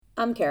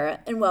I'm Kara,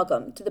 and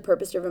welcome to the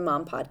Purpose Driven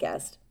Mom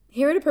podcast.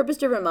 Here at A Purpose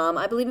Driven Mom,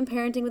 I believe in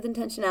parenting with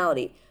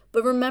intentionality,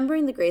 but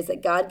remembering the grace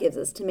that God gives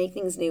us to make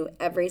things new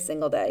every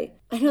single day.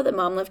 I know that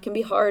mom life can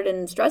be hard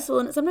and stressful,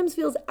 and it sometimes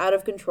feels out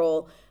of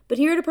control, but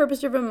here at A Purpose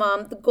Driven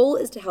Mom, the goal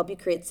is to help you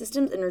create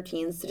systems and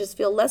routines to just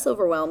feel less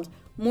overwhelmed,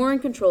 more in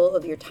control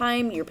of your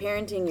time, your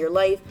parenting, your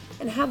life,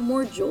 and have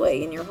more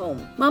joy in your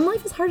home. Mom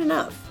life is hard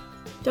enough.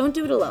 Don't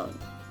do it alone.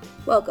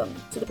 Welcome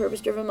to the Purpose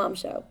Driven Mom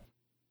Show.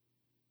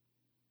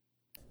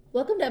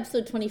 Welcome to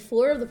episode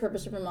 24 of the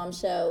Purpose Driven Mom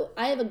Show.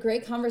 I have a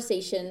great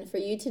conversation for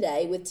you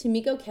today with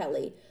Tamiko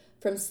Kelly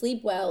from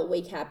Sleep Well,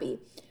 Wake Happy.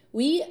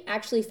 We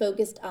actually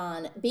focused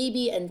on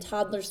baby and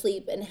toddler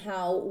sleep and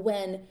how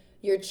when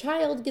your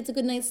child gets a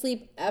good night's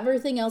sleep,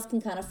 everything else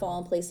can kind of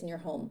fall in place in your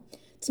home.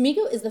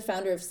 Tamiko is the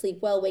founder of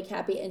Sleep Well, Wake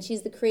Happy, and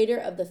she's the creator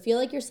of the Feel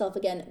Like Yourself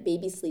Again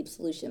baby sleep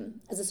solution.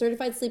 As a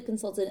certified sleep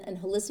consultant and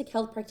holistic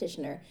health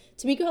practitioner,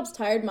 Tamiko helps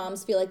tired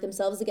moms feel like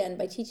themselves again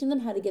by teaching them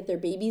how to get their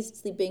babies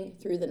sleeping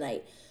through the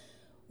night.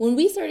 When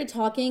we started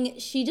talking,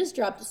 she just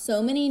dropped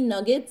so many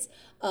nuggets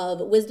of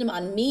wisdom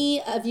on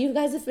me. If you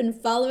guys have been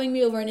following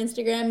me over on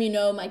Instagram, you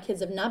know my kids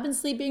have not been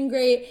sleeping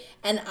great,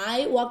 and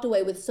I walked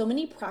away with so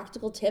many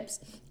practical tips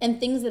and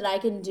things that I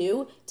can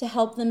do to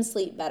help them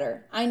sleep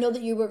better. I know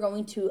that you are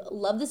going to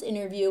love this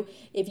interview.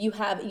 If you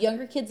have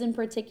younger kids in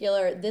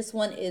particular, this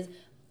one is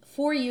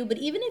for you, but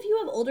even if you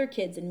have older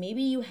kids and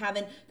maybe you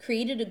haven't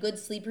created a good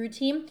sleep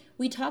routine,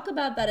 we talk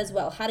about that as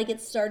well, how to get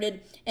started,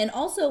 and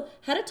also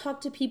how to talk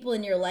to people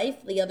in your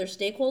life, the other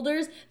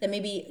stakeholders that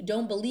maybe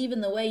don't believe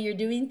in the way you're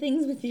doing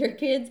things with your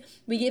kids.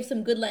 We gave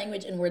some good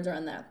language and words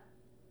around that.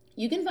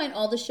 You can find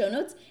all the show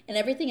notes and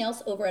everything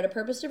else over at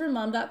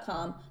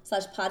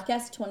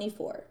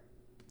apurposedrivenmom.com/podcast24.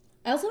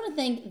 I also want to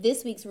thank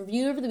this week's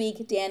reviewer of the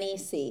week, Danny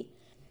C.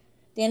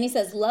 Danny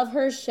says, love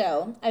her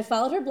show. I've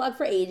followed her blog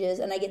for ages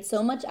and I get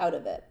so much out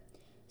of it.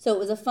 So it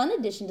was a fun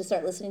addition to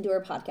start listening to her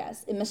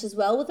podcast. It meshes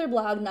well with her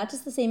blog, not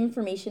just the same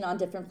information on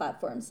different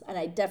platforms, and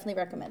I definitely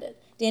recommend it.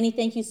 Danny,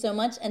 thank you so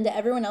much, and to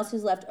everyone else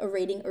who's left a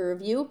rating or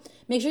review,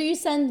 make sure you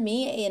send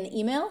me an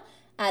email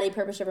at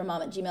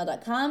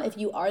apurposedrivenmom@gmail.com. If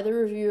you are the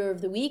reviewer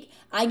of the week,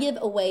 I give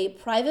away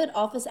private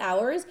office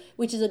hours,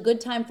 which is a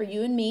good time for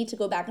you and me to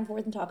go back and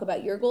forth and talk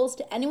about your goals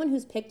to anyone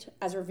who's picked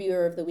as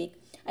reviewer of the week.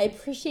 I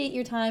appreciate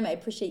your time. I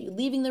appreciate you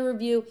leaving the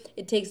review.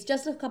 It takes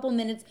just a couple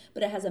minutes,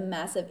 but it has a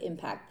massive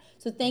impact.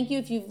 So thank you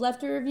if you've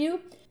left a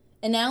review.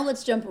 And now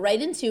let's jump right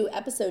into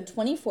episode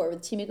 24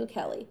 with Tamiko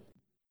Kelly.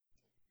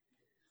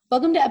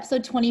 Welcome to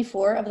episode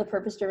 24 of the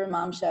Purpose Driven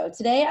Mom Show.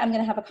 Today, I'm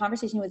going to have a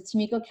conversation with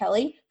Tamiko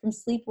Kelly from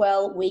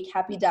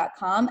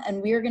sleepwellwakehappy.com,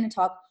 and we are going to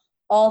talk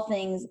all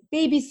things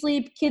baby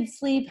sleep, kids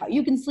sleep, how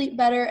you can sleep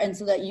better, and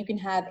so that you can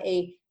have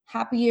a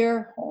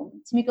happier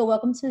home. Tamiko,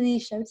 welcome to the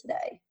show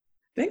today.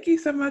 Thank you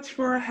so much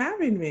for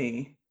having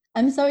me.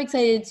 I'm so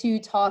excited to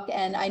talk,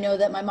 and I know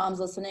that my mom's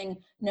listening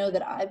know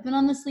that I've been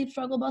on the sleep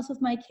struggle bus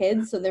with my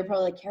kids, so they're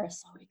probably like, Kara's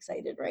so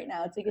excited right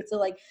now to get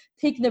to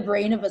pick the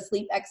brain of a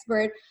sleep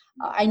expert.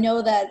 I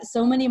know that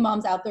so many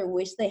moms out there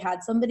wish they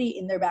had somebody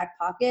in their back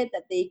pocket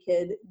that they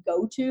could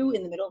go to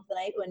in the middle of the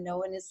night when no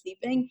one is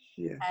sleeping.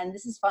 Yeah. And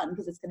this is fun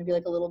because it's going to be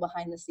like a little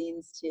behind the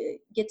scenes to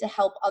get to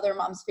help other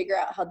moms figure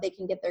out how they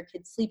can get their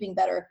kids sleeping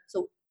better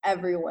so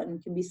everyone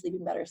can be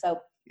sleeping better. So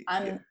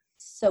I'm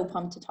so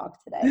pumped to talk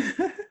today.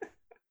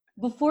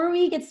 Before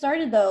we get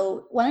started,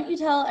 though, why don't you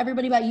tell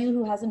everybody about you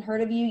who hasn't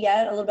heard of you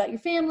yet, a little about your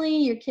family,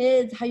 your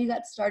kids, how you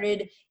got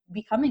started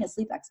becoming a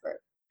sleep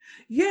expert?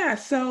 Yeah,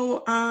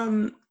 so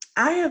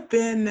I have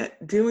been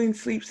doing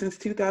sleep since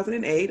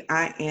 2008.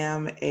 I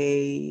am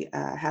a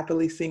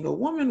happily single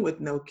woman with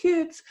no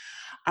kids,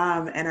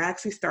 and I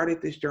actually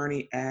started this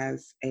journey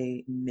as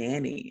a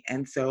nanny.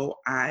 And so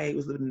I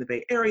was living in the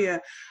Bay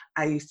Area.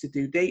 I used to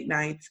do date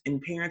nights,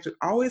 and parents would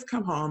always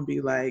come home and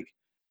be like,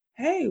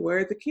 hey, where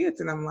are the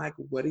kids? And I'm like,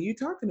 what are you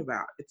talking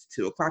about? It's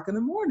 2:00 in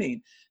the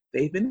morning.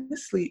 They've been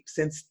asleep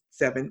since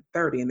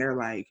 7:30. And they're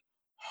like,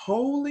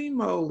 holy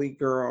moly,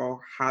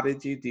 girl, how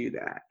did you do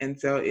that? And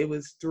so it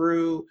was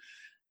through,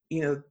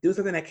 doing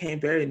something that came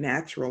very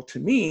natural to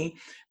me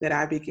that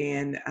I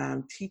began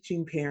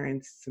teaching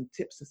parents some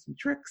tips and some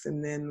tricks.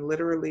 And then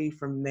literally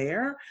from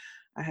there,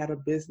 I had a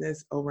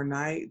business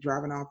overnight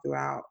driving all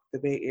throughout the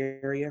Bay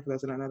Area. For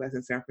those who don't know, that's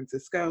in San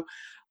Francisco,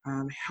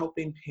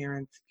 helping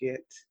parents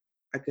get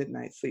a good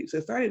night's sleep. So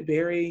it started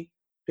very,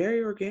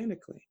 very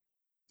organically.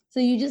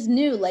 So you just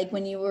knew,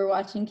 when you were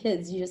watching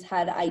kids, you just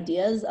had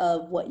ideas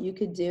of what you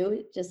could do.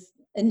 It just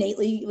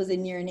innately was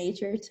in your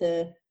nature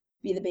to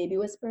be the baby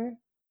whisperer?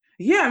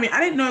 Yeah, I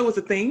didn't know it was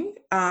a thing.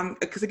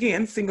 Because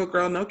again, single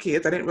girl, no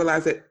kids. I didn't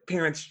realize that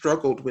parents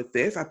struggled with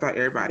this. I thought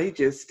everybody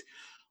just,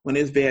 when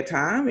it was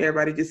bedtime,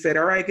 everybody just said,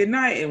 all right, good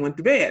night, and went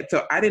to bed.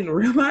 So I didn't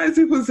realize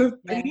it was a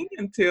thing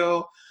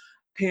until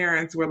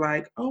parents were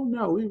like, oh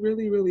no, we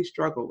really, really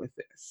struggle with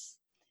this.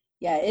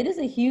 Yeah, it is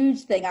a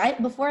huge thing.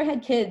 Before I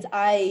had kids,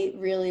 I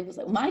really was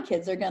like, my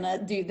kids are going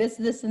to do this,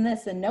 this, and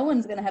this, and no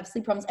one's going to have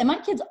sleep problems. And my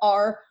kids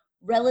are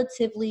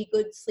relatively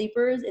good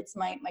sleepers. It's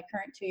my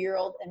current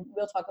 2-year-old, and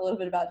we'll talk a little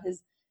bit about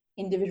his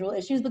individual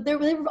issues, but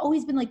they've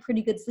always been like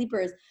pretty good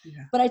sleepers.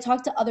 Yeah. But I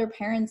talked to other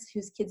parents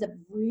whose kids have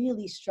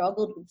really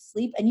struggled with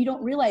sleep, and you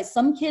don't realize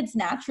some kids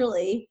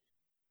naturally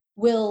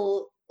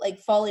will like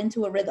fall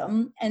into a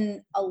rhythm,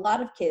 and a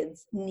lot of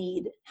kids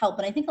need help.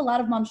 And I think a lot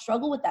of moms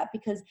struggle with that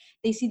because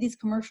they see these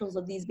commercials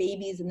of these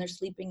babies and they're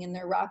sleeping and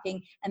they're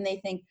rocking, and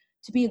they think,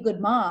 to be a good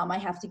mom, I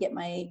have to get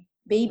my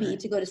baby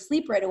to go to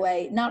sleep right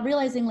away, not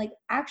realizing like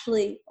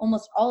actually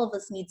almost all of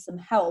us need some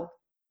help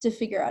to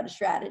figure out a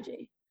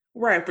strategy.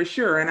 Right, for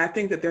sure. And I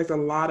think that there's a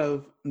lot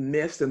of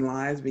myths and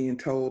lies being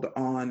told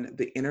on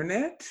the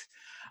internet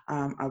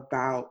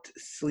about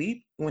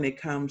sleep when it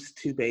comes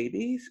to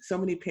babies. So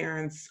many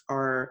parents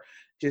are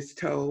just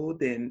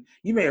told, and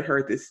you may have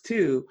heard this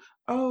too,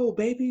 oh,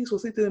 babies will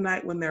sleep through the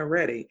night when they're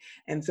ready.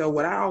 And so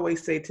what I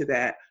always say to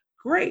that,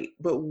 great,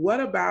 but what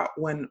about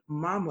when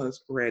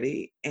mama's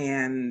ready?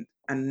 And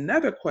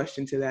another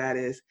question to that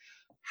is,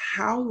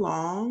 how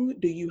long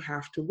do you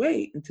have to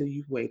wait until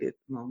you've waited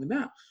long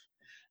enough?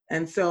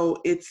 And so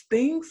it's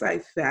things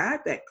like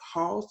that that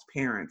cause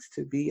parents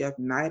to be up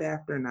night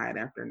after night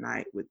after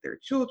night with their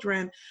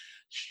children,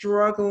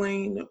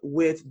 struggling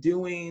with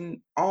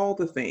doing all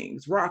the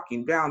things,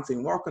 rocking,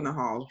 bouncing, walking the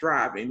halls,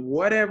 driving,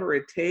 whatever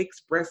it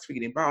takes,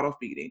 breastfeeding, bottle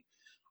feeding,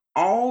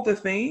 all the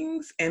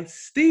things, and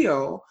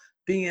still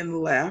being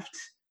left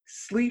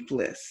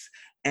sleepless.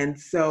 And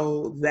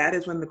so that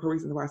is one of the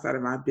reasons why I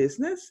started my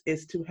business,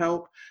 is to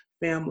help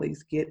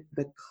families get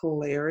the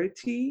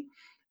clarity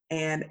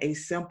and a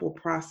simple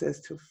process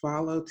to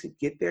follow to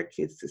get their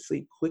kids to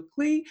sleep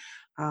quickly,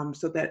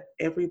 so that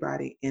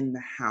everybody in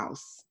the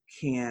house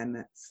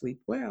can sleep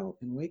well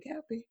and wake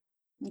happy.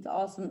 That's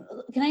awesome.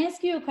 Can I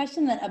ask you a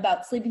question then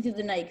about sleeping through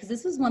the night? Because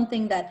this was one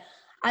thing that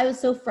I was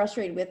so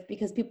frustrated with,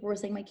 because people were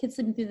saying my kid's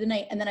sleeping through the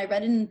night. And then I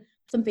read in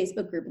some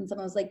Facebook group and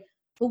someone was like,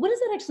 but what does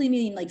that actually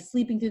mean, like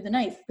sleeping through the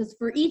night? Because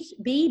for each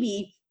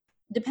baby,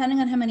 depending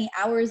on how many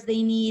hours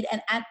they need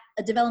and at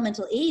a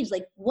developmental age,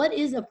 like what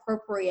is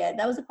appropriate?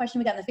 That was a question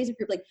we got in the Facebook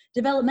group, like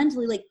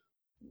developmentally, like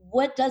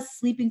what does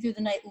sleeping through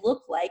the night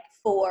look like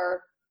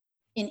for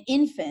an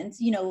infant,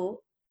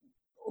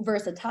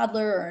 versus a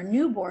toddler or a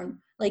newborn?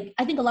 Like,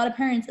 I think a lot of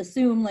parents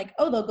assume like,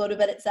 oh, they'll go to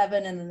bed at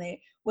 7 and then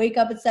they wake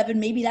up at 7.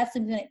 Maybe that's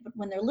something that, but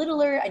when they're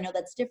littler, I know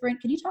that's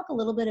different. Can you talk a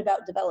little bit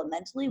about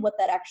developmentally what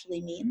that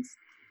actually means?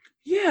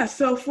 Yeah,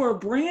 so for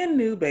brand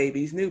new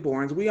babies,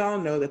 newborns, we all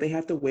know that they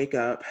have to wake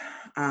up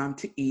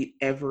to eat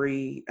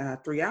every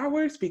 3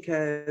 hours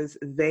because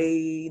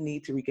they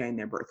need to regain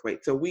their birth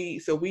weight. So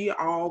we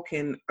all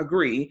can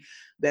agree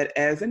that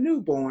as a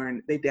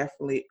newborn, they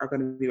definitely are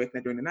going to be waking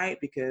up during the night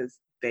because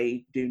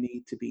they do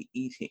need to be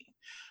eating.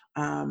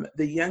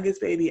 The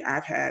youngest baby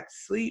I've had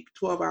sleep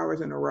 12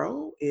 hours in a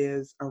row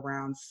is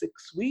around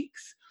 6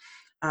 weeks.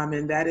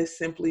 And that is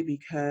simply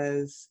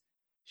because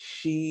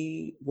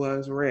she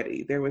was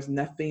ready. There was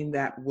nothing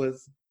that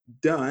was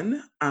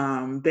done.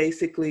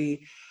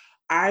 Basically,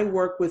 I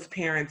work with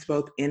parents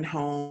both in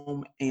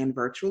home and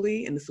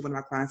virtually. And this is one of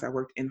my clients I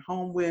worked in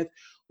home with.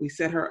 We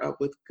set her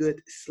up with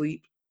good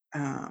sleep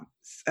um,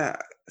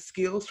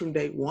 skills from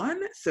day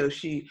one. So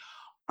she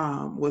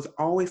was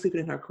always sleeping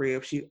in her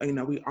crib.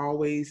 We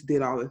always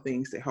did all the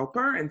things to help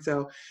her. And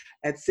so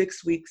at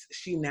 6 weeks,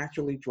 she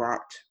naturally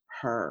dropped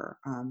her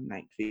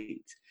night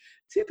feeds.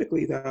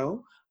 Typically,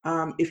 though,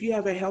 if you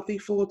have a healthy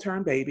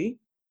full-term baby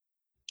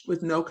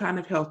with no kind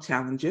of health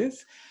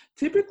challenges,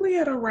 typically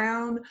at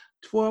around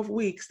 12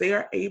 weeks, they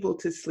are able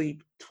to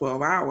sleep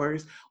 12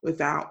 hours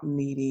without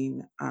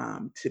needing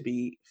to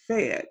be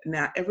fed.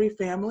 Now, every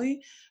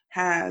family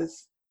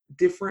has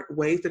different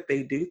ways that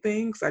they do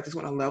things. I just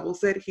want to level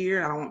set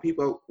here. I don't want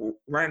people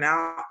running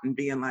out and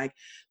being like,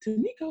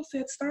 Tamiko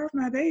said, starve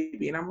my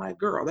baby. And I'm like,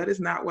 girl, that is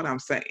not what I'm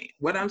saying.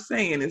 What I'm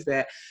saying is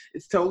that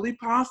it's totally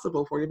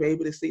possible for your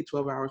baby to sleep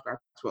 12 hours by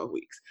 12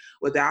 weeks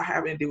without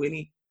having to do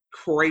any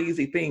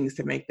crazy things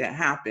to make that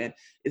happen.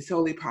 It's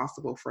totally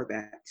possible for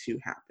that to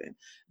happen.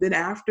 Then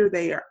after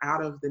they are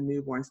out of the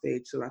newborn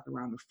stage, so like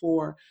around the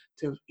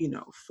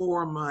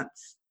 4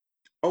 months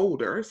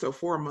older, so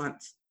 4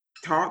 months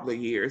toddler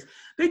years,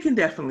 they can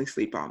definitely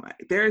sleep all night.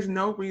 There is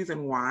no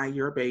reason why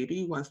your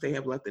baby, once they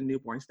have left the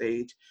newborn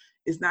stage,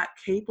 is not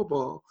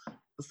capable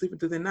of sleeping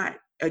through the night.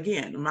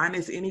 Again,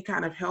 minus any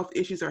kind of health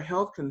issues or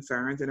health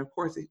concerns. And of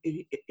course,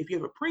 if you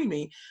have a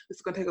preemie, this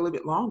is going to take a little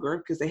bit longer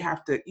because they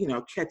have to,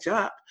 catch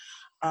up.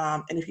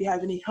 And if you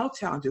have any health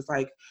challenges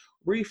like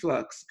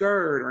reflux,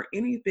 GERD, or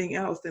anything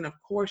else, then of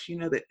course,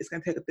 that it's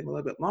going to take them a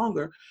little bit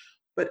longer.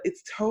 But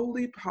it's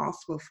totally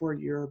possible for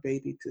your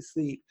baby to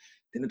sleep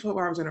 10 to 12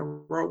 hours in a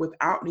row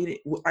without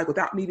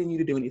needing you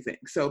to do anything.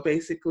 So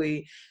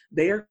basically,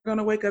 they are going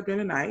to wake up during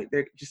the night.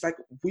 They're just like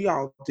we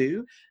all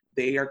do.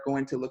 They are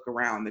going to look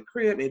around the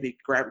crib, maybe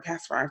grab a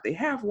pacifier if they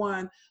have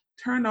one,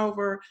 turn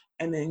over,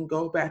 and then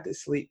go back to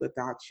sleep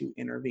without you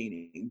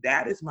intervening.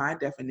 That is my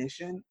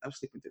definition of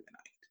sleeping through the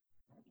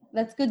night.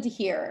 That's good to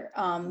hear,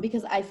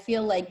 because I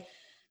feel like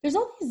there's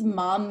all these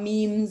mom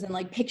memes and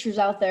like pictures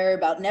out there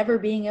about never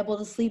being able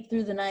to sleep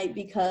through the night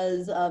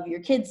because of your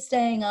kids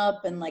staying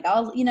up, and like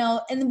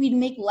and we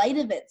make light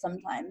of it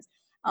sometimes.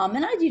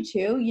 And I do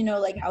too,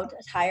 like how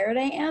tired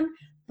I am,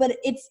 but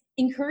it's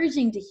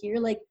encouraging to hear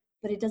like,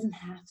 but it doesn't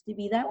have to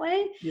be that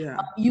way. Yeah.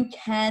 You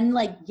can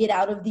like get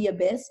out of the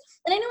abyss.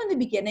 And I know in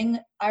the beginning,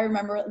 I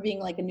remember being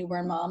like a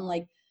newborn mom,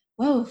 like,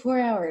 whoa, 4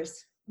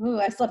 hours. Ooh,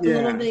 I slept a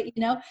little Yeah.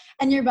 bit,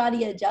 and your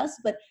body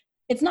adjusts, but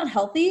it's not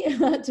healthy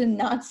to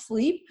not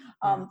sleep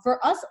Yeah.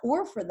 for us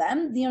or for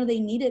them. They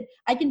need it.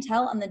 I can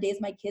tell on the days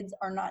my kids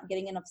are not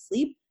getting enough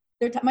sleep.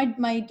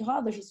 My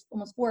toddler, she's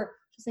almost 4.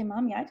 She'll say,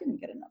 "Mommy, I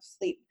didn't get enough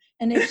sleep."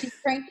 And if she's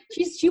cranky,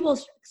 she will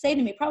say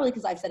to me, probably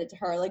because I've said it to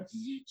her, like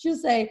she'll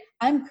say,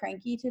 "I'm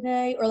cranky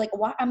today," or like,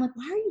 "Why?" I'm like,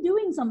 "Why are you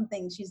doing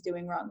something she's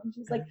doing wrong?" And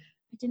she's like,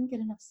 "I didn't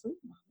get enough sleep,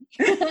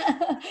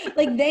 Mommy."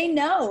 Like they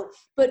know,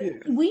 but Yeah.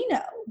 we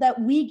know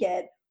that we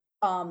get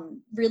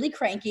really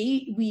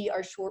cranky. We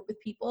are short with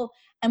people,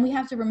 and we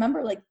have to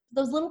remember like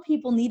those little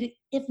people need it,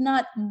 if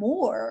not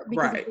more,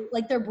 because Right.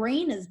 like their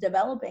brain is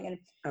developing,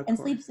 Of and course.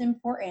 sleep's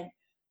important.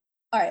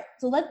 All right,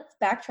 so let's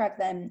backtrack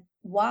then.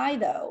 Why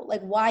though?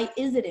 Like, why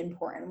is it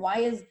important? Why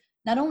is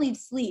not only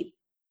sleep,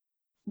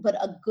 but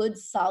a good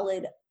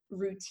solid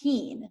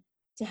routine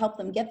to help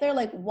them get there?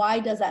 Like, why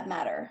does that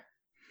matter?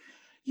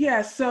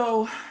 Yeah,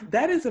 so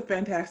that is a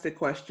fantastic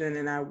question.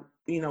 And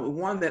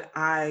one that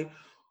I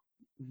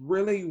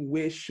really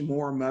wish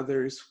more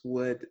mothers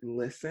would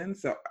listen.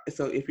 So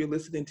if you're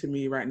listening to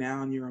me right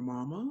now and you're a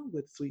mama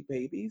with sweet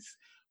babies,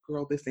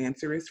 girl, this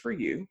answer is for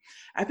you.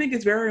 I think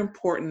it's very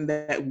important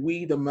that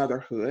we, the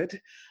motherhood,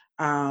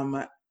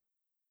 um,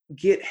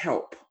 get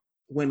help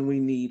when we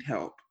need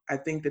help. I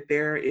think that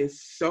there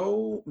is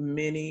so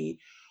many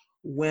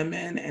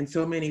women and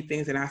so many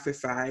things in our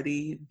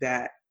society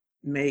that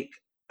make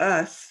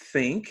us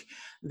think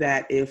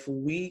that if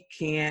we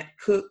can't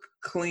cook,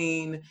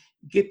 clean,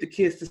 get the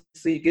kids to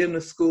sleep, get them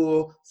to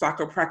school,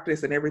 soccer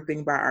practice, and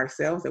everything by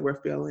ourselves, that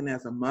we're failing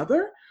as a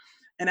mother.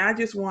 And I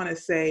just want to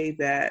say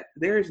that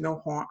there is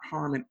no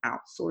harm in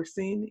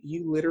outsourcing.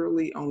 You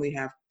literally only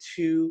have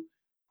 2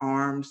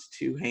 arms,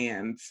 2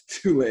 hands,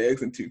 2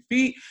 legs, and 2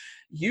 feet.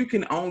 You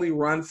can only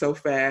run so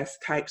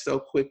fast, type so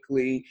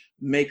quickly,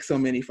 make so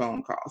many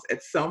phone calls.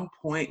 At some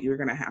point, you're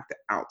going to have to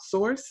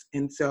outsource.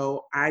 And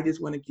so I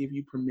just want to give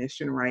you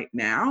permission right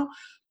now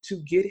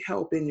to get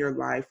help in your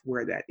life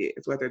where that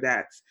is, whether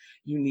that's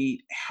you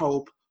need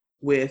help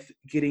with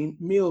getting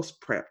meals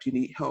prepped, you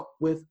need help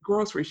with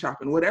grocery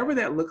shopping, whatever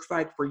that looks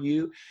like for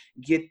you,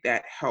 get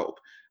that help.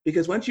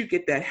 Because once you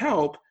get that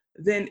help,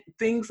 then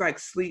things like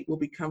sleep will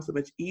become so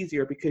much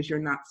easier because you're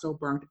not so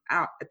burnt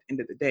out at the end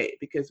of the day.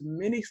 Because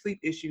many sleep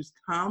issues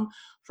come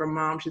from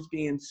moms just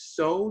being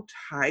so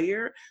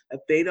tired that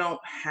they don't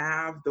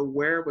have the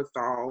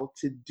wherewithal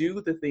to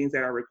do the things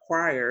that are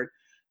required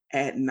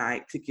at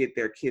night to get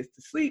their kids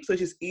to sleep. So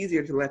it's just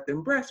easier to let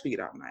them breastfeed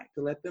all night,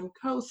 to let them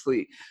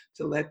co-sleep,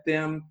 to let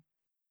them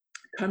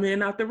come in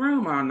and out the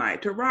room all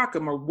night, to rock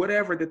them or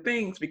whatever the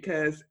things,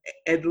 because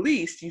at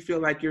least you feel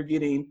like you're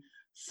getting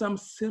some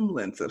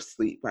semblance of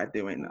sleep by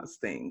doing those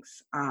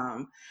things.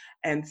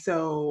 And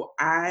so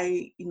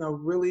I,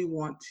 really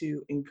want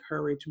to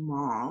encourage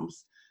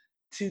moms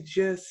to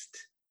just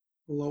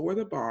lower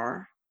the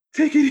bar,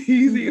 take it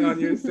easy on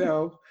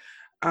yourself,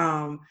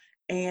 um,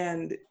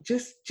 and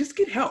just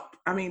get help.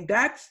 I mean,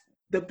 that's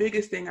the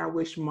biggest thing I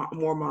wish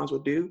more moms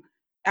would do: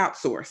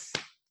 outsource,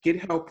 get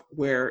help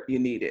where you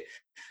need it.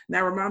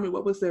 Now, remind me,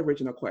 what was the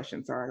original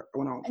question? Sorry, I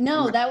went on.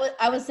 No,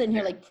 I was sitting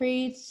here like,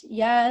 preach,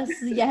 yes,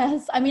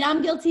 yes. I mean,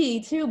 I'm guilty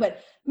too,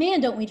 but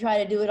man, don't we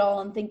try to do it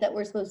all and think that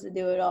we're supposed to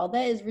do it all?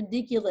 That is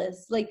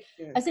ridiculous. Like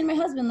Yeah. I said to my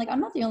husband, like, I'm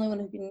not the only one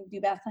who can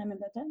do bath time and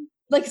bedtime.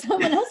 Like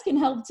someone else can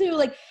help too.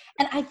 Like,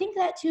 and I think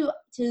that too,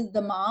 to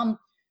the mom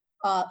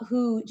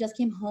who just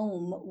came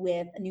home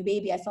with a new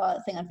baby. I saw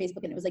a thing on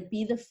Facebook and it was like,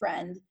 be the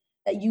friend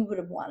that you would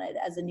have wanted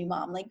as a new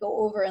mom. Like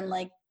go over and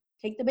like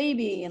take the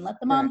baby and let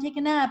the mom Right. take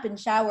a nap and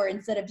shower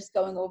instead of just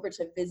going over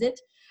to visit.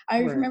 I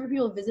Right. remember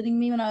people visiting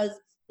me when I was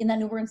in that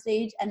newborn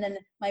stage, and then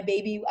I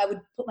would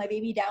put my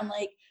baby down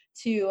like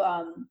to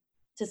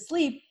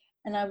sleep,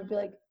 and I would be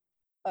like,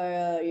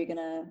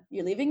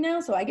 you're leaving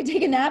now so I could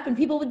take a nap, and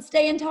people would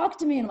stay and talk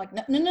to me, and I'm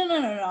like,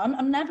 no,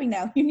 I'm napping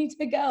now. You need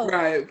to go.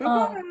 Right.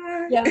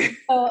 Yeah. Bye-bye.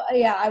 So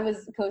yeah, I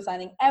was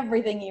co-signing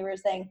everything you were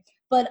saying.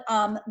 But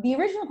the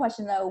original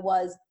question though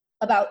was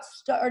about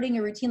starting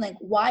a routine. Like,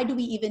 why do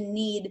we even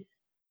need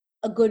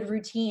a good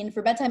routine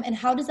for bedtime, and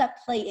how does that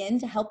play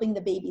into helping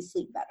the baby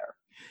sleep better?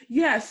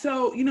 Yeah,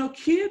 so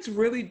kids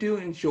really do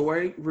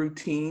enjoy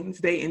routines.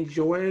 They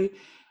enjoy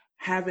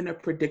having a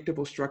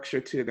predictable structure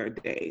to their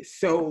days.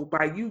 So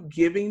by you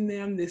giving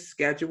them this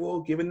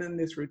schedule, giving them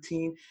this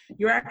routine,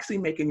 you're actually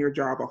making your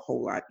job a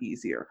whole lot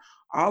easier.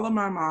 All of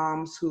my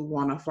moms who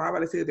want to fly by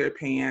the seat of their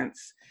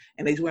pants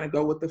and they just want to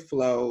go with the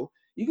flow,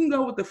 you can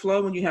go with the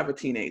flow when you have a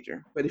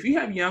teenager. But if you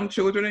have young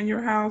children in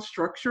your house,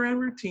 structure and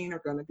routine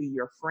are going to be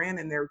your friend,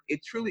 and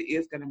it truly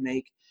is going to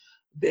make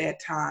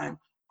bedtime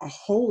a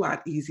whole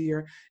lot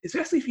easier,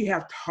 especially if you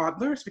have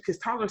toddlers, because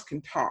toddlers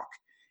can talk.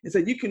 And so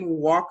you can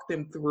walk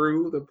them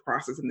through the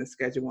process and the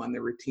schedule and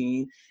the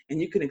routine,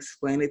 and you can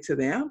explain it to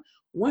them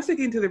once they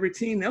get into the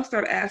routine, they'll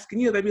start asking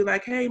you. They'll be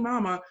like, "Hey,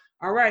 mama,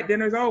 all right,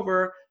 dinner's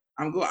over.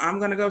 I'm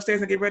gonna go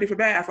upstairs and get ready for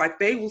bath." Like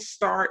they will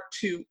start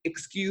to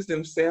excuse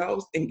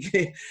themselves and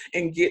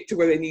get to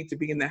where they need to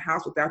be in the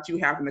house without you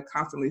having to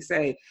constantly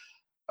say,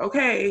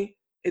 "Okay,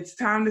 it's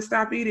time to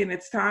stop eating.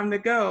 It's time to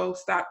go.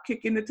 Stop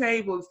kicking the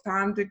table. It's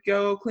time to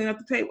go clean up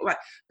the table." Like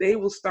they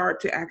will start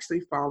to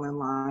actually fall in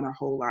line a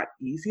whole lot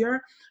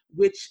easier,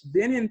 which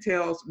then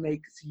entails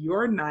makes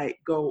your night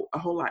go a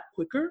whole lot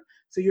quicker.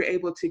 So you're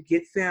able to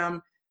get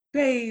them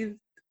bathed,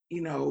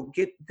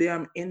 get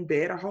them in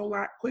bed a whole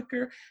lot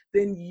quicker.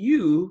 Then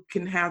you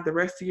can have the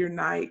rest of your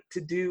night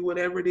to do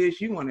whatever it is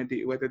you want to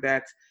do, whether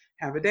that's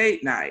have a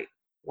date night,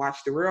 watch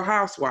The Real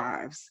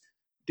Housewives,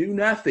 do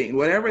nothing,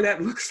 whatever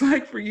that looks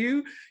like for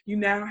you. You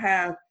now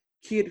have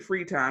kid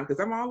free time, because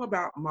I'm all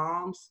about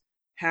moms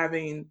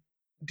having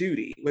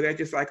duty where they're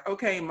just like,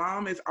 okay,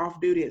 mom is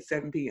off duty at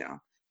 7 p.m.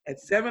 At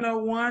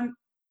 7:01,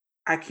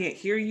 I can't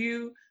hear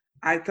you.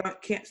 I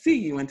can't see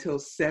you until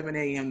 7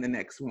 a.m. the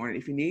next morning.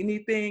 If you need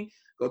anything,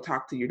 go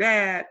talk to your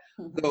dad,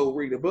 go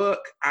read a book.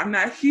 I'm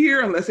not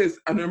here unless it's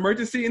an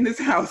emergency in this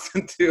house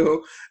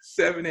until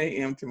 7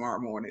 a.m.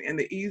 tomorrow morning. And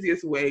the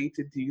easiest way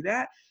to do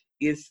that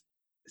is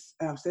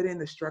setting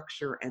the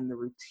structure and the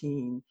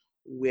routine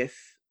with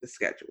the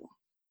schedule.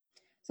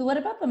 So what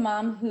about the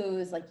mom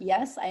who's like,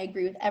 yes, I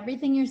agree with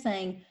everything you're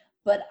saying,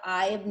 but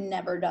I have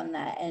never done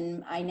that.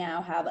 And I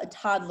now have a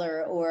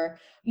toddler, or,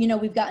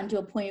 we've gotten to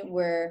a point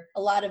where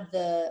a lot of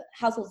the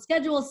household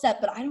schedule is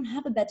set, but I don't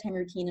have a bedtime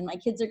routine and my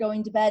kids are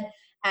going to bed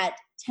at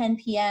 10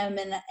 p.m.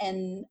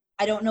 and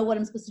I don't know what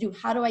I'm supposed to do.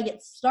 How do I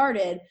get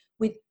started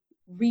with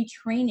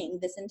retraining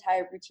this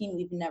entire routine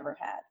we've never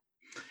had?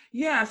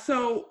 Yeah,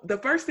 so the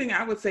first thing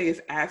I would say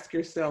is ask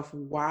yourself,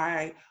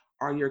 why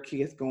are your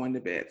kids going to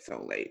bed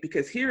so late?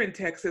 Because here in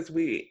Texas,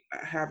 we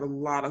have a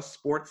lot of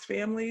sports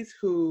families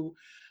who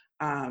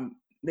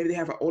maybe they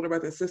have an older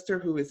brother and sister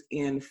who is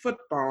in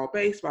football,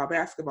 baseball,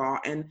 basketball.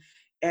 And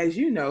as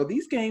you know,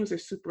 these games are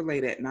super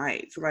late at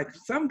night. So like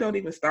some don't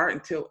even start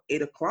until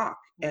 8 o'clock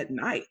at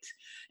night.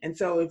 And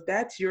so if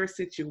that's your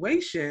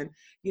situation,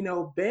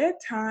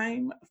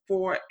 bedtime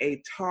for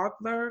a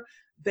toddler,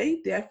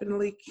 they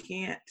definitely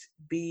can't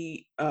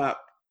be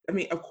up. I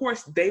mean, of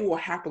course, they will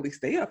happily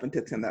stay up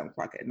until 10, 11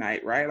 o'clock at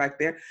night, right? Like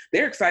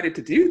they're excited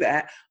to do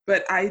that.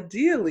 But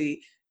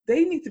ideally,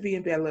 they need to be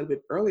in bed a little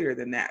bit earlier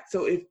than that.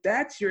 So if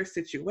that's your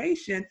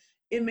situation,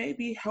 it may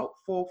be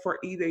helpful for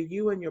either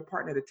you and your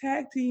partner to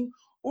tag team,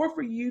 or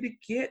for you to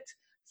get,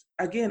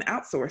 again,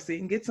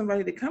 outsourcing, get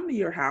somebody to come to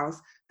your house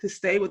to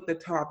stay with the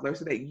toddler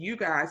so that you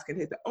guys can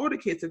hit the older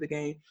kids of the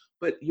game,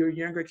 but your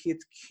younger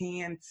kids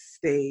can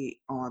stay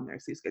on their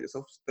sleep schedule.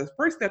 So the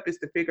first step is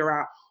to figure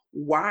out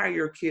why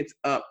your kids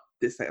up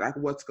this late, like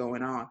what's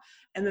going on.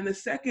 And then the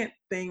second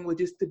thing would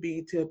just to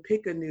be to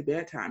pick a new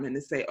bedtime and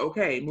to say,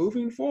 okay,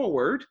 moving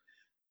forward,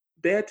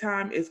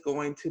 bedtime is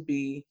going to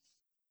be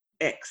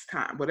X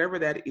time, whatever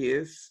that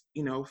is,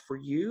 for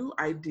you,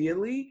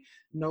 ideally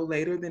no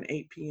later than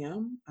 8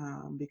 p.m.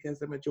 Because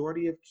the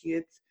majority of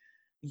kids,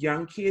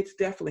 young kids,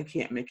 definitely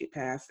can't make it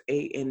past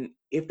 8. And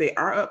if they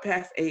are up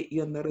past 8,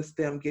 you'll notice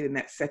them getting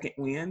that second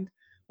wind.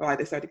 Like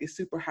they start to get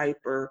super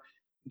hyper,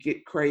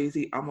 get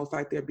crazy, almost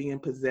like they're being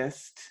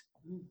possessed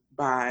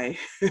by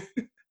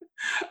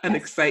an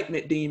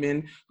excitement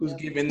demon who's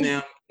giving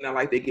them,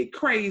 like they get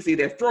crazy,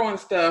 they're throwing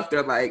stuff,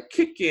 they're like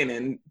kicking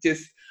and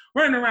just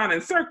running around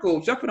in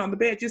circles, jumping on the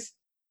bed, just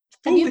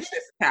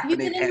foolishness happening.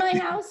 Have you been in my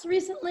house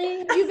recently?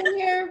 Have you been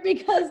here?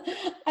 Because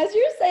as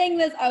you're saying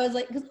this, I was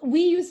like, because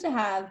we used to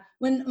have,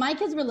 when my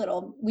kids were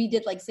little, we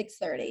did like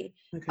 6:30,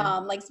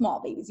 like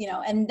small babies,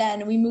 and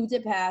then we moved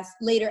it past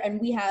later, and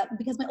we have,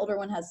 because my older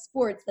one has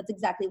sports, that's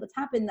exactly what's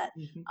happened, that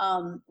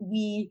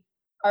we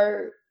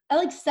are at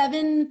like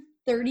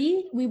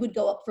 7:30, we would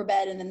go up for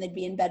bed, and then they'd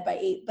be in bed by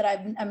 8. But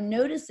I'm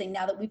noticing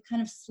now that we've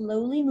kind of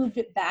slowly moved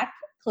it back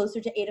closer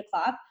to 8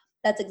 o'clock.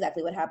 That's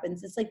exactly what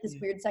happens. It's like this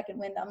weird second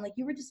wind. I'm like,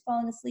 you were just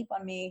falling asleep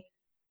on me,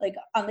 like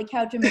on the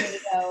couch a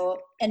minute ago,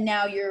 and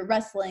now you're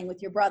wrestling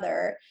with your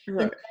brother in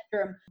the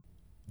bedroom.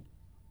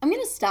 I'm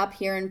going to stop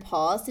here and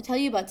pause to tell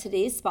you about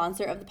today's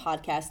sponsor of the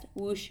podcast,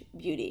 Whoosh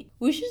Beauty.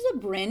 Whoosh is a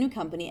brand new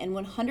company and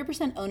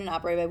 100% owned and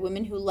operated by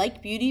women who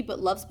like beauty but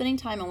love spending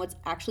time on what's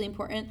actually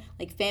important,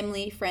 like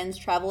family, friends,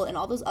 travel, and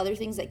all those other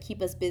things that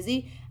keep us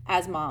busy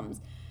as moms.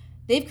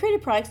 They've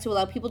created products to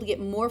allow people to get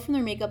more from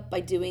their makeup by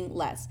doing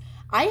less.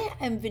 I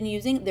have been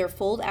using their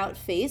fold out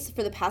face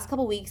for the past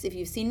couple weeks. If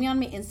you've seen me on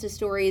my Insta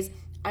stories,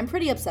 I'm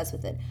pretty obsessed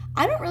with it.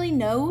 I don't really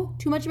know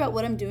too much about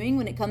what I'm doing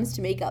when it comes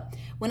to makeup.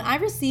 When I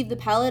received the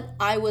palette,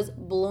 I was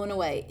blown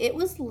away. It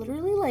was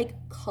literally like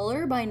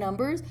color by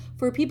numbers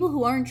for people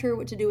who aren't sure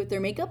what to do with their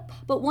makeup,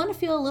 but want to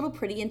feel a little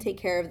pretty and take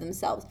care of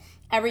themselves.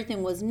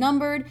 Everything was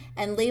numbered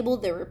and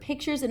labeled. There were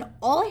pictures, and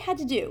all I had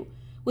to do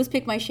was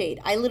pick my shade.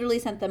 I literally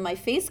sent them my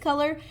face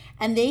color,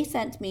 and they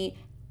sent me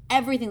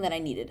everything that I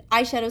needed.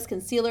 Eyeshadows,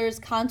 concealers,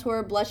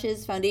 contour,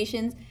 blushes,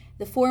 foundations,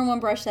 the 4-in-1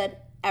 brush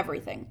set,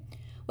 everything.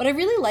 What I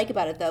really like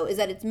about it though is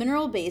that it's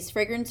mineral-based,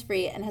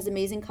 fragrance-free, and has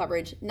amazing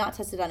coverage, not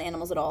tested on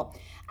animals at all.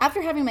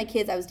 After having my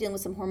kids, I was dealing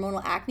with some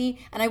hormonal acne,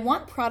 and I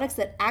want products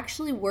that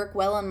actually work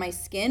well on my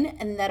skin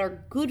and that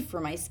are good for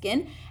my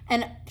skin.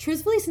 And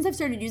truthfully, since I've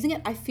started using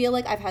it, I feel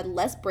like I've had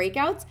less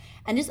breakouts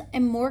and just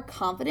am more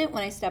confident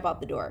when I step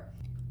out the door.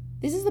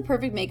 This is the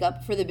perfect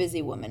makeup for the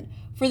busy woman.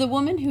 For the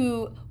woman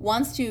who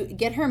wants to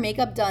get her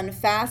makeup done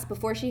fast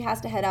before she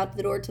has to head out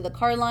the door to the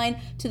car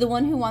line, to the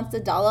one who wants to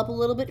doll up a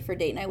little bit for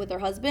date night with her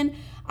husband.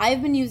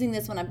 I've been using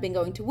this when I've been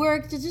going to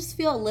work to just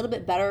feel a little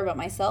bit better about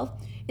myself.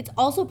 It's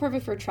also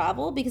perfect for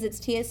travel because it's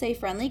TSA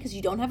friendly because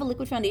you don't have a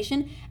liquid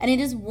foundation, and it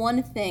is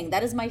one thing.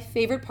 That is my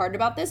favorite part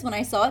about this. When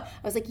I saw it, I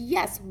was like,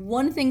 yes,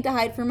 one thing to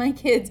hide from my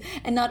kids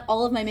and not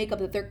all of my makeup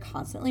that they're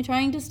constantly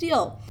trying to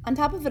steal. On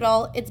top of it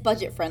all, it's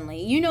budget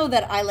friendly. You know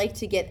that I like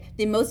to get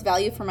the most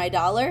value for my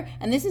dollar,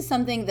 and this is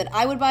something that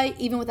I would buy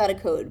even without a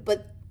code.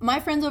 But my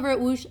friends over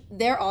at Whoosh,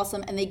 they're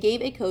awesome, and they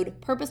gave a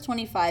code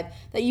PURPOSE25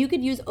 that you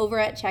could use over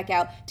at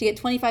checkout to get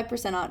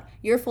 25% on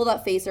your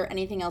fold-out face or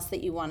anything else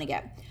that you want to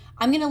get.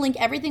 I'm going to link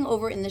everything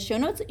over in the show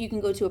notes. You can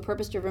go to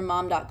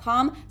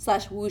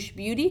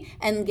apurposedrivenmom.com/whooshbeauty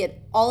and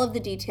get all of the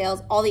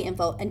details, all the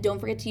info, and don't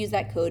forget to use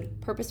that code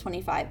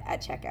PURPOSE25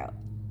 at checkout.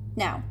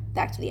 Now,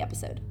 back to the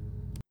episode.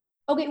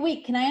 Okay,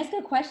 wait, can I ask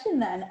a question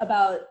then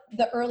about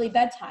the early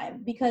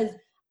bedtime? Because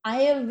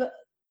I have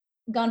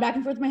gone back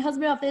and forth with my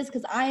husband about this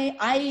because I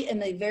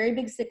am a very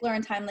big stickler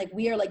on time. Like,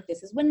 we are like,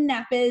 this is when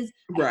nap is.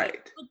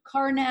 Right.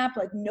 Car nap.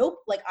 Like,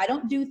 nope. Like, I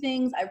don't do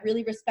things. I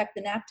really respect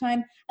the nap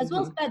time as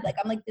well as bed. Like,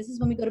 I'm like, this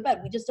is when we go to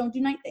bed. We just don't do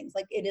night things.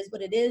 Like, it is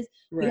what it is.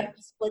 Right. We have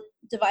to split,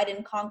 divide,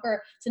 and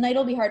conquer. Tonight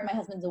will be hard. My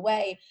husband's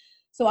away.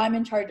 So I'm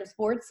in charge of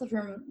sports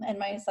and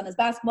my son is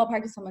basketball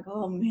practice. So I'm like,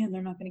 oh man,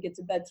 they're not going to get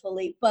to bed till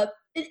late. But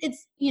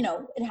it's,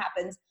 it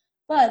happens.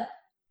 But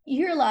you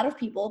hear a lot of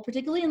people,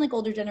 particularly in like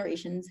older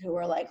generations, who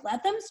are like,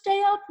 let them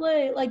stay up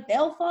late, like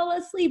they'll fall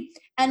asleep.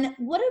 And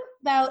what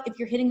about if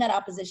you're hitting that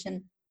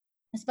opposition,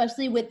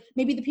 especially with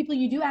maybe the people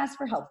you do ask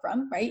for help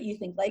from, right? You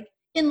think like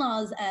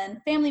in-laws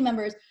and family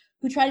members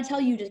who try to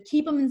tell you to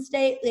keep them and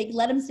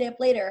let them stay up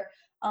later.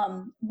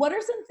 What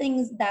are some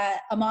things that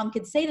a mom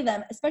could say to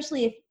them,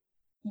 especially if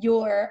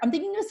I'm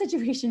thinking of a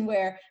situation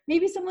where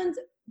maybe someone's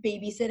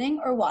babysitting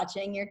or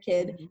watching your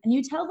kid and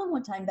you tell them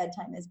what time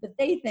bedtime is, but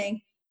they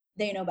think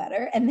they know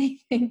better and they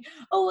think,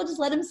 oh, we'll just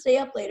let them stay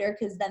up later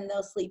because then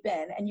they'll sleep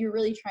in. And you're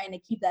really trying to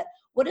keep that.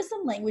 What is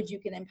some language you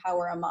can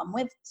empower a mom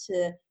with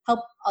to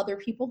help other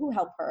people who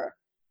help her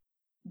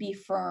be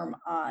firm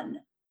on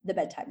the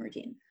bedtime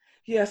routine?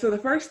 Yeah, so the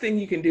first thing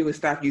you can do is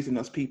stop using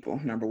those people,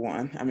 number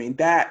one. I mean,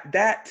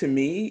 that to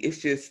me is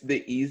just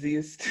the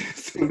easiest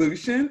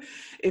solution.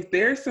 If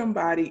there's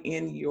somebody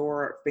in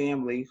your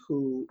family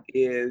who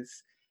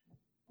is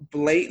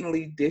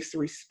blatantly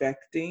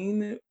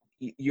disrespecting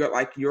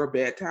your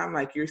bedtime,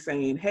 like you're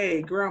saying,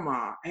 hey,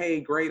 grandma,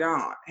 hey, great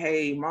aunt,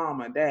 hey,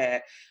 mama,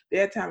 dad,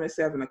 bedtime is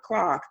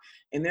 7:00,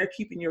 and they're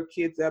keeping your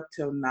kids up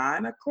till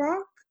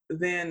 9:00,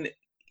 then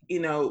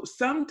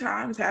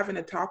sometimes having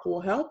a talk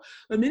will help,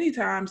 but many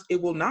times it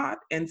will not.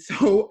 And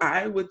so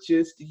I would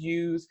just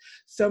use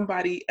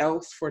somebody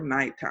else for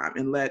nighttime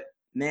and let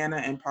Nana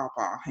and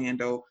Papa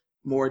handle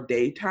more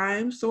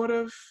daytime sort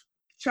of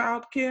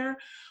childcare.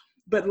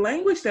 But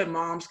language that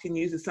moms can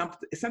use is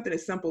something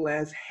as simple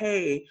as,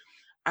 hey,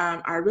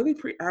 I would,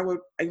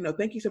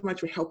 thank you so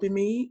much for helping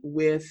me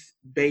with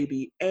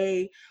baby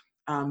A.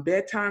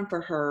 Bedtime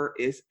for her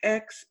is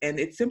X, and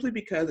it's simply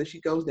because if she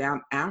goes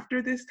down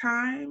after this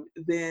time,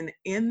 then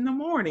in the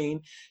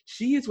morning,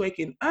 she is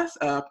waking us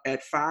up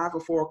at 5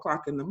 or 4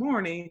 o'clock in the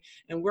morning,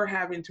 and we're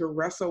having to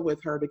wrestle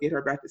with her to get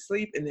her back to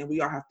sleep, and then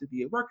we all have to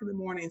be at work in the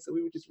morning, so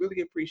we would just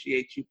really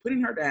appreciate you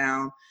putting her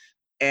down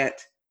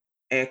at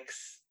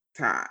X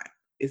time.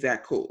 Is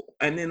that cool?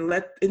 And then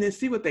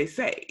see what they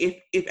say.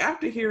 If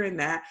after hearing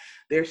that,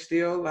 they're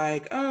still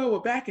like, oh, well,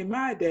 back in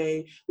my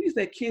day, we used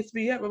to let kids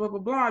be up, blah, blah, blah,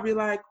 blah. I'd be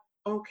like,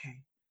 okay,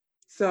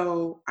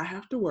 so I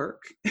have to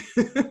work.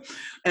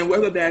 And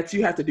whether that's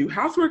you have to do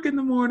housework in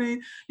the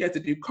morning, you have to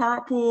do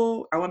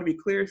carpool. I want to be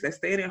clear that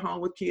staying at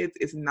home with kids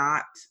is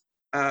not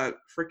a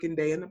freaking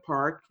day in the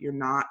park. You're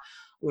not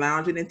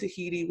lounging in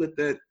Tahiti with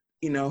a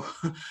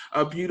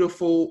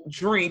beautiful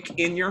drink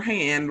in your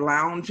hand,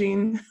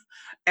 lounging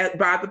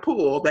by the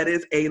pool. That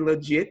is a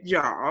legit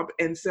job.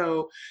 And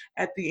so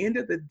at the end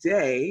of the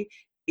day,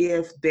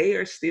 if they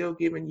are still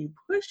giving you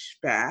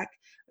pushback,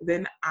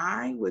 then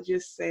I would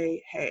just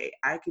say, hey,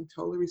 I can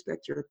totally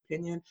respect your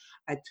opinion.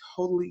 I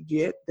totally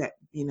get that,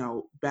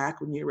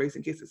 back when you're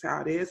raising kids is how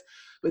it is,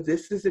 but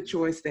this is a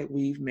choice that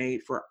we've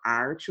made for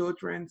our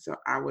children. So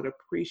I would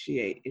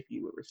appreciate if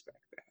you would respect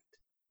that.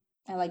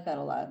 I like that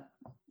a lot.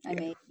 I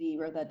maybe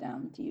wrote that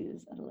down to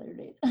use at a later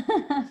date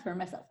for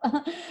myself.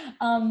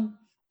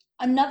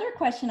 Another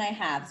question I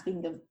have,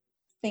 speaking of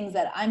things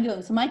that I'm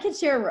doing. So my kids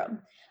share a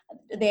room.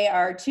 They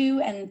are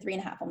 2 and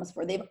 3.5, almost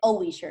 4. They've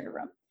always shared a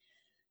room.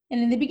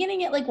 And in the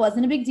beginning, it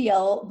wasn't a big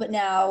deal. But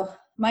now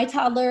my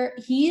toddler,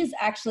 he is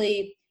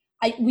actually,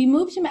 we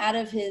moved him out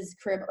of his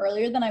crib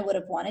earlier than I would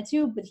have wanted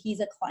to, but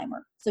he's a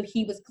climber. So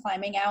he was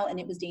climbing out and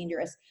it was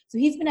dangerous. So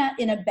he's been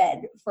in a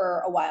bed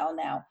for a while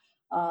now.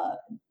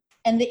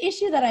 And the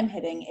issue that I'm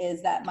hitting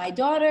is that my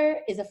daughter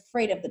is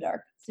afraid of the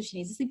dark. So she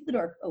needs to sleep with the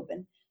door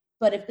open.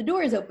 But if the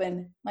door is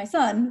open, my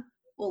son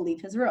will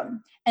leave his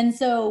room. And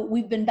so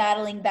we've been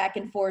battling back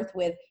and forth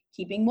with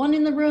keeping one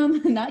in the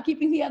room, not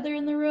keeping the other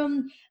in the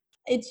room.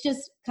 It's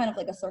just kind of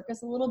like a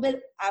circus a little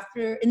bit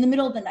in the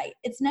middle of the night.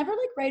 It's never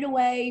like right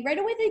away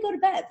they go to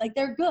bed. Like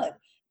they're good.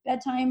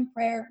 Bedtime,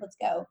 prayer, let's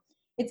go.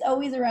 It's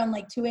always around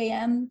like 2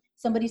 a.m.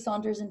 Somebody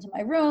saunters into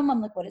my room.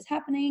 I'm like, what is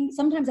happening?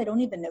 Sometimes I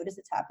don't even notice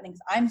it's happening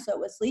because I'm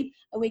so asleep.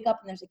 I wake up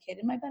and there's a kid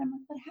in my bed. I'm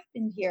like, what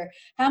happened here?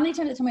 How many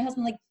times I tell my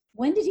husband, like,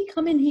 when did he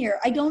come in here?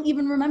 I don't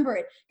even remember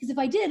it. Because if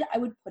I did, I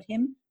would put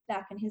him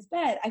back in his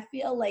bed. I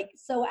feel like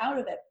so out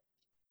of it.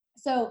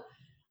 So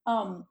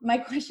my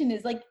question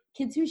is, like,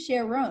 kids who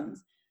share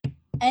rooms,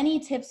 any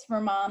tips for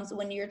moms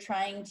when you're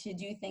trying to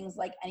do things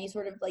like any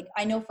sort of, like,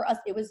 I know for us,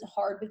 it was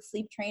hard with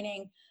sleep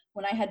training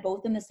when I had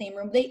both in the same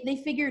room.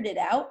 They figured it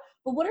out.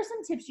 But what are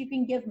some tips you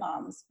can give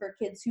moms for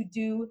kids who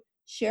do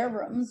share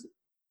rooms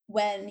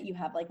when you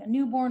have like a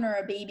newborn or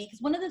a baby?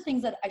 Because one of the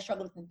things that I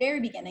struggled with in the very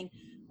beginning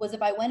was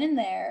if I went in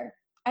there,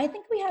 I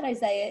think we had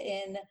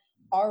Isaiah in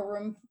our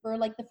room for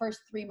like the first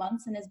 3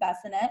 months in his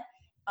bassinet.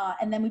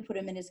 And then we put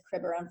him in his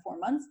crib around 4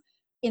 months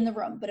in the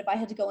room. But if I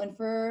had to go in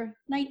for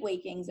night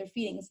wakings or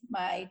feedings,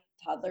 my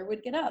toddler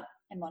would get up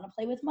and want to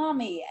play with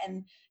mommy.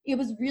 And it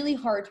was really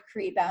hard to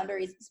create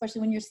boundaries,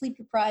 especially when you're sleep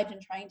deprived and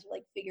trying to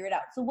like figure it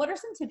out. So what are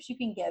some tips you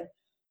can give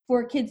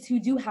for kids who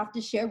do have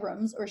to share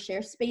rooms or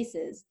share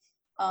spaces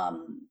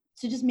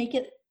to just make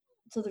it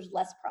so there's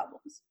less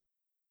problems?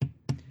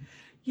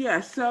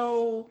 Yeah,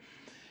 so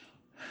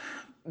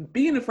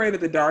being afraid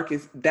of the dark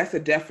that's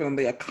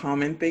definitely a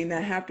common thing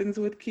that happens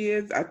with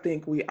kids. I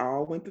think we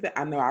all went through that.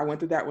 I know I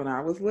went through that when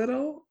I was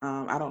little.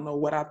 I don't know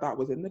what I thought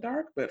was in the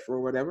dark, but for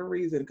whatever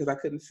reason, because I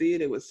couldn't see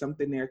it, it was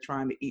something there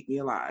trying to eat me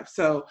alive.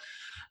 So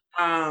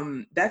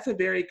that's a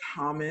very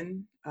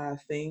common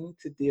thing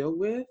to deal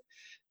with.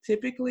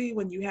 Typically,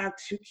 when you have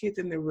two kids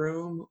in the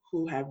room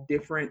who have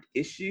different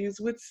issues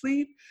with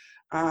sleep,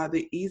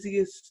 the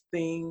easiest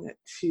thing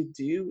to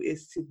do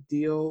is to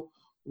deal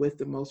with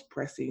the most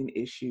pressing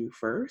issue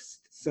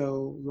first.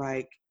 So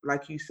like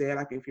you said,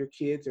 like if your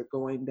kids are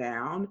going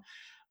down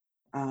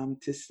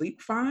to sleep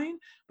fine,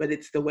 but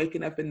it's the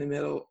waking up in the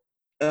middle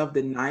of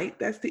the night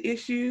that's the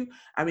issue.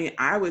 I mean,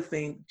 I would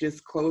think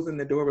just closing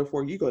the door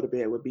before you go to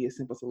bed would be a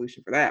simple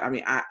solution for that. I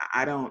mean,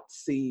 I don't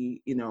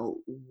see,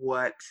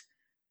 what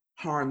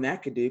harm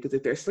that could do, because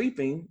if they're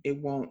sleeping, it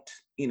won't,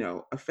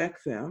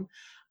 affect them.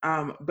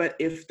 But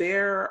if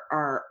there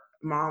are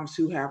moms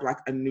who have like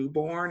a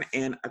newborn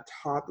and a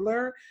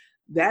toddler,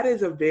 that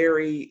is a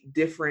very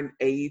different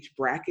age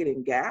bracket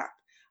and gap.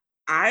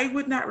 I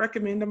would not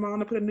recommend a mom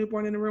to put a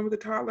newborn in a room with a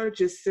toddler,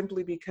 just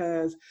simply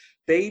because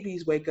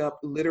babies wake up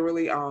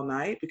literally all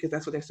night because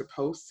that's what they're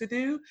supposed to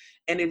do.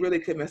 And it really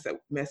could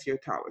mess your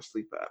toddler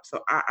sleep up. So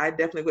I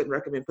definitely wouldn't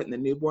recommend putting the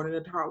newborn and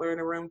a toddler in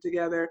a room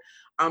together.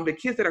 But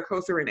kids that are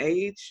closer in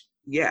age,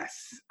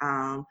 yes.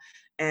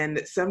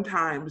 And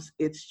sometimes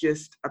it's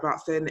just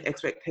about setting the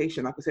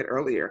expectation, like I said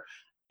earlier,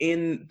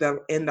 in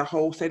the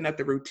whole setting up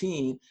the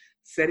routine,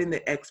 setting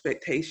the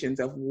expectations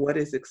of what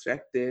is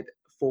expected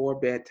for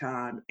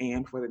bedtime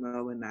and for the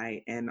middle of the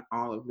night and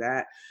all of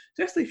that.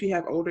 Especially if you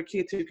have older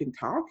kids who can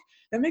talk,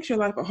 that makes your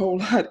life a whole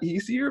lot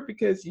easier,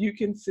 because you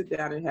can sit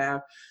down and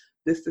have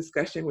this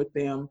discussion with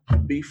them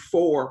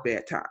before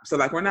bedtime. So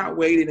like, we're not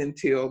waiting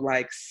until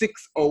like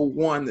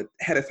 6:01 to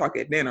have a talk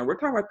at dinner. We're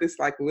talking about this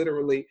like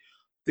literally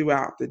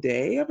throughout the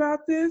day about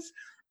this.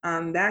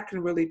 That can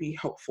really be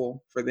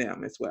helpful for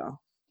them as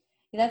well.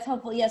 That's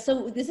helpful. Yeah.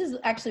 So this is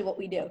actually what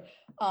we do.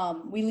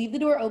 We leave the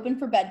door open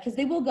for bed because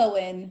they will go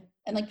in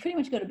and like pretty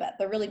much go to bed.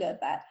 They're really good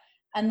at that.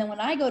 And then when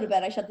I go to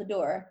bed, I shut the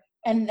door.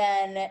 And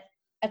then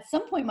at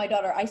some point, my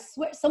daughter, I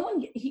swear,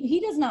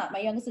 he does not, my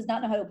youngest does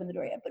not know how to open the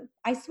door yet, but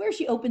I swear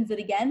she opens it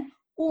again,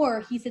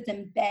 or he sits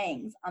and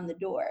bangs on the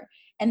door.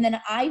 And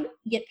then I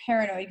get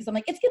paranoid because I'm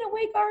like, it's going to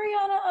wake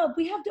Ariana up.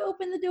 We have to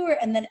open the door.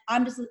 And then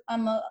I'm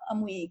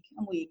weak.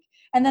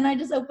 And then I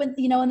just open,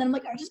 and then I'm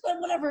like, I just go,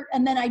 whatever.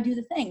 And then I do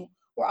the thing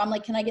where I'm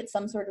like, can I get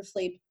some sort of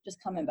sleep?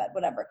 Just come in bed,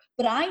 whatever.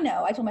 But I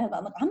know, I told my husband,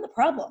 I'm like, I'm the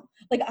problem.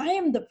 Like, I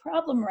am the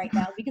problem right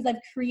now because I've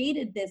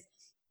created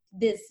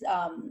this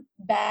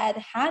bad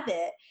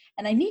habit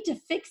and I need to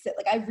fix it.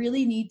 Like, I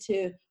really need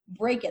to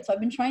break it. So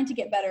I've been trying to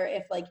get better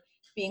if like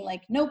being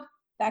like, nope,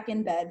 back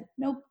in bed.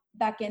 Nope,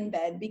 back in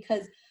bed.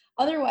 Because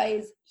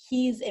otherwise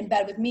he's in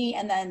bed with me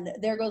and then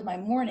there goes my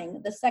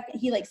morning. The second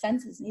he like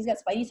senses, and he's got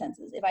spidey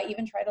senses. If I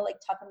even try to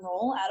like tuck and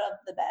roll out of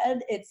the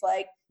bed, it's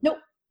like, nope,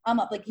 I'm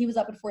up. Like, he was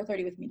up at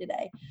 4:30 with me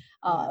today.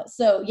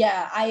 So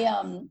yeah,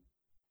 I'm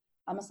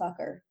a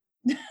sucker.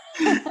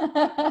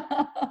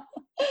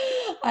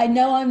 I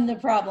know I'm the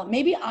problem.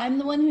 Maybe I'm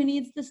the one who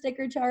needs the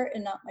sticker chart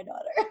and not my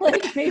daughter.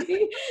 Like,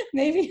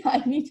 maybe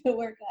I need to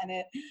work on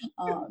it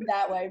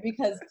that way,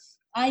 because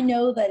I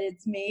know that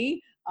it's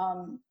me.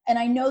 And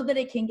I know that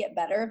it can get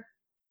better.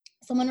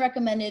 someone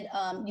recommended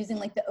using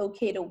like the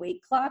okay to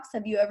wake clocks.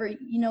 Have you ever,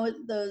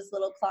 those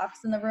little clocks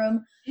in the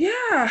room?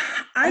 Yeah,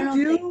 I I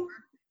don't know if they. do.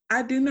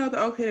 I do know the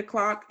okay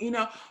clock.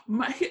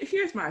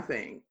 Here's my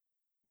thing.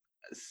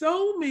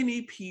 So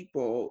many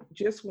people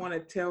just want to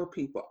tell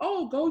people,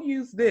 oh, go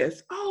use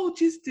this. Oh,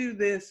 just do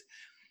this.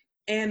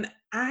 And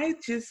I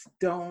just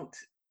don't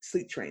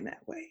sleep train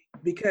that way,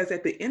 because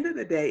at the end of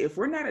the day, if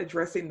we're not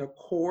addressing the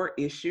core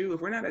issue,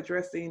 if we're not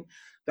addressing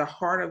the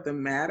heart of the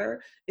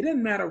matter, it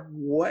doesn't matter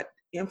what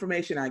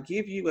information I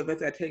give you, what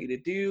I tell you to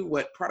do,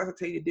 what products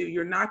I tell you to do,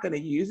 you're not going to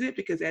use it,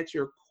 because at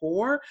your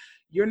core,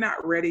 you're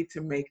not ready to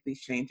make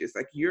these changes.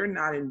 Like, you're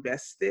not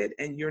invested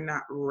and you're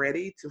not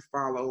ready to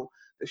follow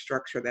the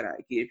structure that I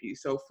give you.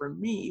 So for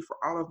me, for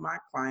all of my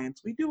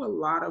clients, we do a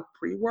lot of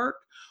pre-work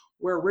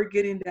where we're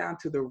getting down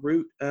to the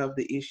root of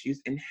the issues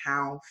and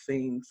how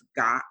things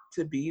got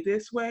to be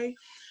this way,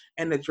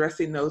 and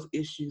addressing those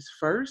issues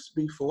first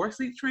before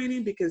sleep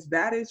training, because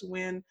that is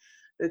when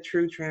the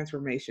true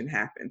transformation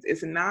happens.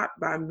 It's not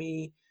by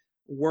me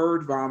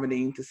word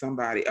vomiting to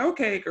somebody,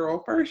 okay,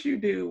 girl, first you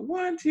do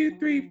 1, 2,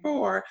 3,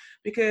 4,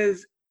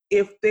 because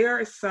if there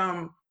is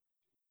some,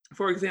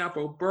 for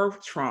example,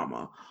 birth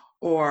trauma,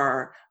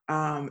 or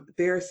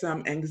there's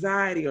some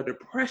anxiety or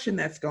depression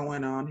that's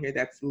going on here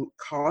that's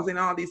causing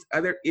all these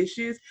other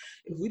issues.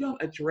 If we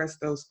don't address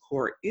those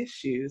core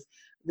issues,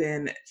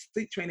 then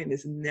sleep training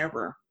is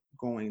never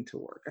going to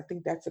work. I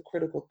think that's a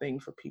critical thing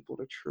for people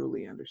to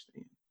truly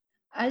understand.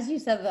 As you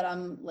said that,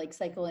 I'm like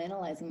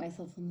psychoanalyzing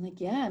myself. I'm like,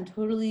 yeah, I'm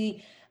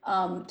totally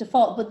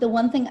default. But the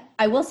one thing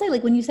I will say,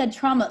 like when you said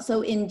trauma,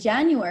 so in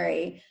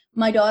January,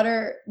 my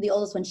daughter, the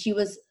oldest one, she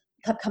was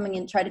kept coming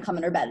in, tried to come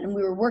in her bed, and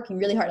we were working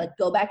really hard, like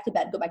go back to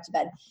bed, go back to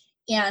bed.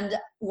 And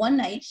one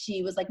night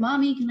she was like,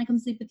 Mommy, can I come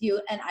sleep with you?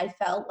 And I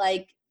felt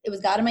like it was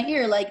God in my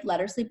ear, like,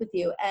 let her sleep with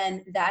you.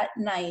 And that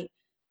night,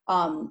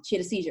 she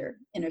had a seizure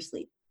in her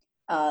sleep,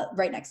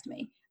 right next to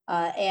me.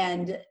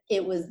 And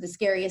it was the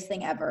scariest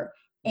thing ever.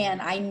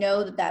 And I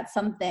know that that's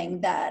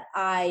something that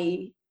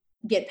I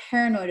get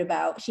paranoid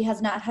about. She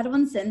has not had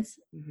one since,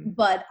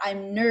 but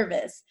I'm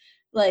nervous.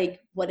 Like,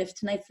 what if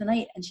tonight's the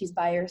night and she's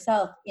by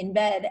herself in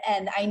bed?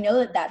 And I know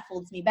that that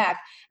holds me back.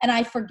 And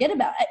I forget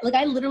about it. Like,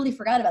 I literally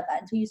forgot about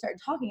that until you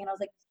started talking. And I was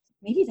like,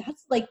 maybe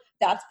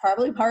that's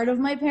probably part of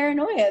my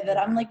paranoia, that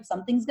I'm like,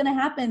 something's going to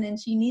happen and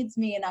she needs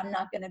me and I'm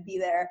not going to be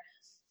there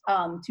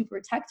to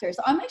protect her.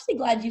 So I'm actually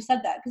glad you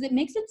said that, because it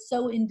makes it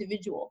so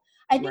individual.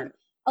 I think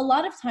a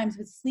lot of times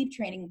with sleep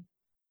training,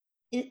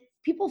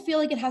 people feel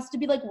like it has to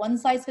be like one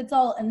size fits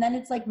all, and then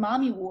it's like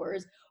mommy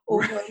wars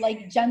over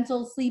like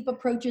gentle sleep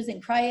approaches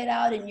and cry it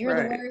out, and you're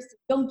the worst,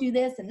 don't do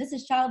this, and this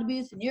is child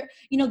abuse, and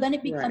then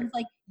it becomes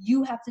like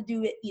you have to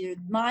do it either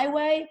my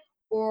way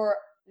or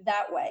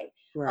that way.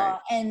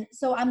 And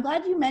so I'm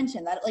glad you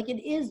mentioned that, like,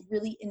 it is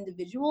really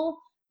individual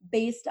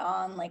based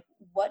on like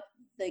what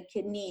the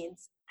kid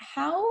needs.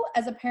 How,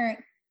 as a parent,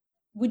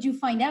 would you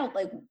find out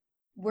like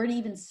where to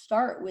even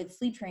start with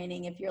sleep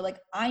training if you're like,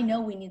 I know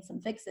we need some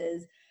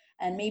fixes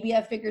and maybe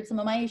I've figured some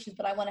of my issues,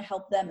 but I want to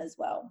help them as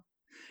well?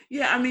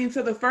 Yeah, I mean,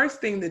 so the first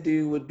thing to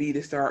do would be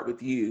to start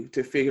with you,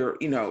 to figure,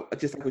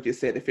 just like what you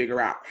said, to figure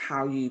out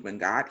how you even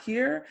got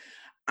here.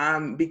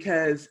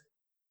 Because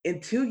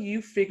until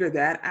you figure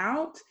that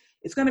out,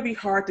 it's going to be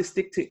hard to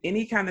stick to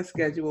any kind of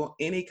schedule,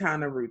 any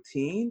kind of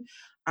routine.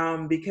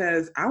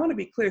 Because I want to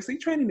be clear, sleep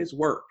training is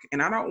work.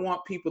 And I don't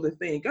want people to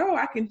think, oh,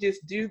 I can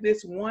just do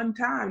this one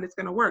time and it's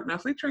going to work. Now,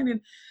 sleep training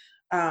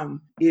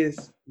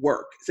is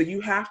work. So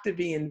you have to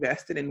be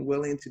invested and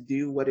willing to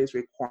do what is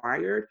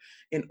required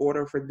in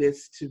order for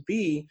this to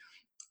be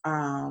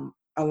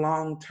a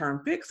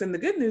long-term fix. And the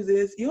good news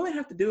is you only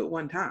have to do it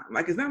one time.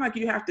 Like, it's not like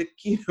you have to,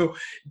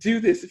 do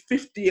this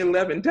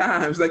 11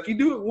 times. Like, you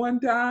do it one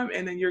time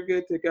and then you're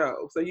good to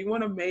go. So you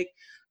want to make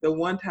the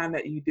one time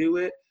that you do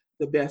it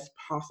the best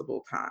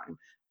possible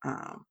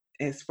time,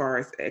 as far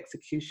as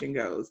execution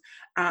goes.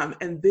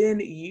 And then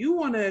you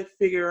want to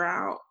figure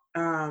out,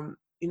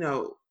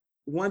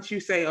 once you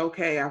say,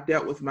 okay, I've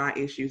dealt with my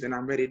issues and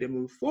I'm ready to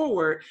move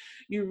forward,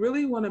 you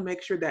really want to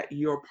make sure that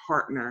your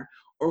partner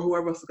or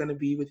whoever else is going to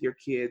be with your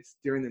kids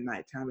during the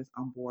nighttime is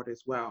on board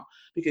as well.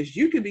 Because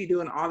you could be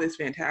doing all this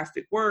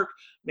fantastic work,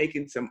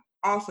 making some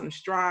awesome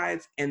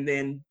strides, and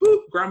then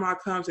boop, grandma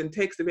comes and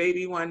takes the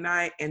baby one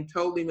night and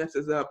totally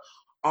messes up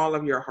all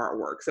of your hard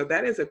work. So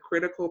that is a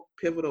critical,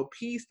 pivotal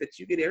piece, that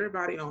you get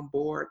everybody on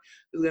board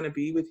who's going to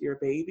be with your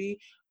baby.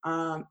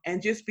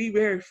 And just be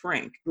very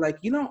frank. Like,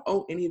 you don't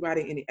owe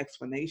anybody any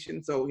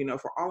explanation. So,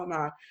 for all of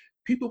my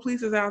people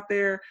pleasers out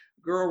there,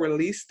 girl,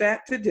 release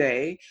that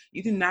today.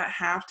 You do not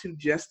have to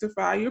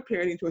justify your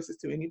parenting choices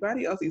to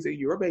anybody else. These are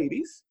your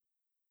babies.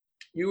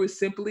 You are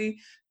simply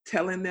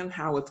telling them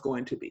how it's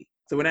going to be.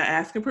 So we're not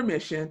asking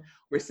permission.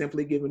 We're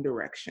simply giving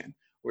direction.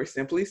 We're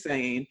simply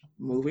saying,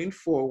 moving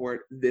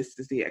forward, this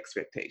is the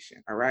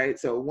expectation. All right.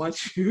 So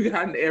once you've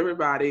gotten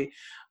everybody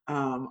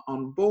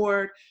on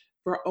board,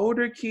 for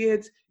older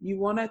kids, you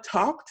want to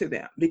talk to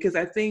them, because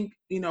I think,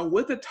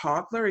 with a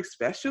toddler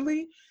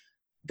especially,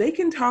 they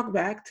can talk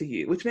back to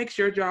you, which makes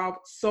your job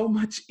so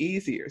much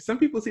easier. Some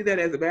people see that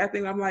as a bad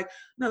thing. I'm like,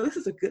 no, this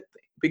is a good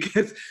thing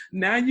because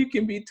now you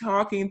can be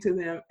talking to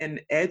them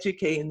and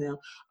educating them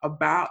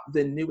about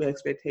the new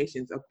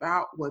expectations,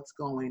 about what's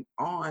going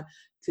on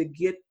to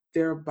get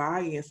their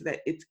buy-in so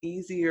that it's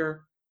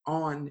easier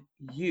on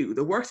you.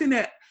 The worst thing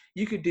that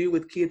you could do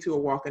with kids who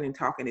are walking and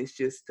talking is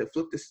just to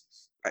flip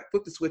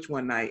the switch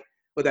one night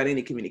without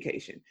any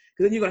communication,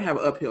 because then you're going to have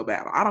an uphill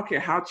battle. I don't care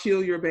how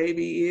chill your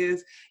baby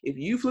is. If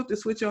you flip the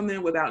switch on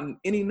them without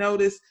any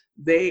notice,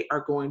 they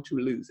are going to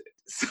lose it.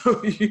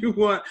 So you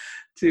want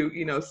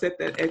to, set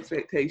that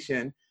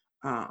expectation.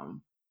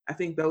 I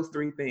think those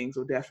three things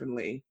will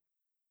definitely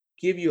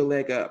give you a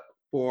leg up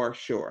for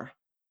sure.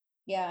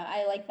 Yeah,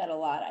 I like that a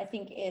lot. I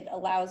think it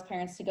allows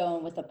parents to go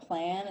in with a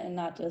plan and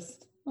not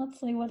just, let's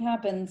see what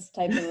happens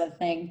type of a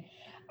thing.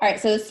 All right,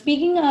 so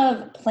speaking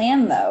of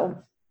plan though,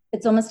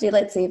 it's almost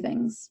daylight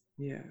savings.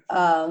 Yeah.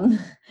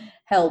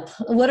 Help.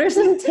 What are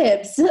some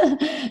tips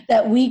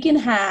that we can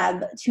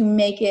have to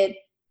make it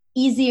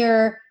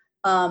easier?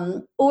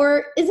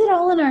 Or is it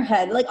all in our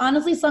head? Like,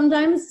 honestly,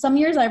 sometimes, some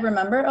years I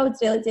remember, oh, it's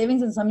daylight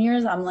savings. And some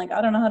years I'm like,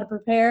 I don't know how to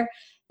prepare.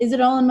 Is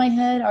it all in my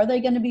head? Are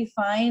they going to be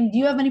fine? Do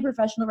you have any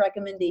professional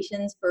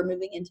recommendations for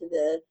moving into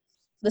the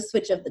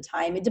switch of the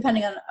time,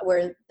 depending on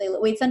where they live?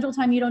 Wait, Central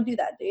Time, you don't do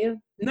that, do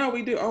you? No,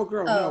 we do. Oh,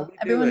 girl, no, we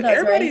everyone do it. does,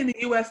 Everybody right? in the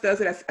U.S. does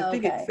it. I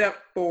think Okay. except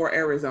for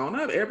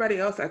Arizona. Everybody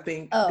else, I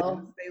think, does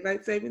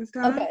daylight savings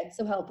time. Okay,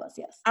 so help us,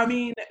 yes. I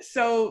mean,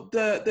 so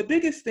the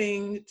biggest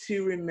thing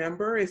to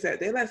remember is that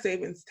daylight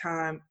savings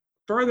time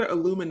further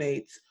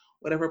illuminates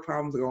whatever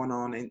problems are going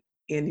on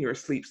in your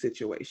sleep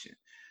situation.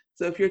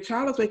 So if your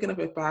child is waking up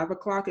at 5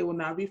 o'clock, it will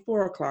now be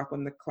 4 o'clock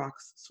when the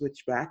clocks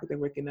switch back. If they're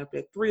waking up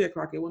at 3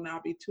 o'clock, it will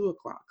now be 2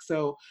 o'clock.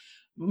 So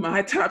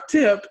my top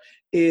tip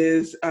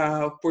is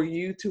for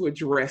you to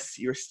address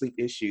your sleep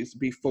issues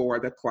before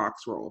the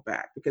clocks roll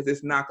back, because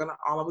it's not going to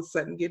all of a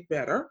sudden get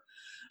better.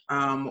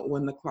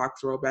 When the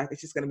clocks roll back,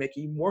 it's just going to make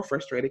you more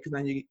frustrated because now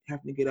you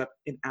have to get up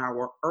an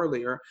hour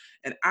earlier.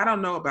 And I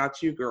don't know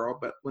about you, girl,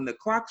 but when the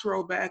clocks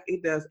roll back,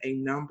 it does a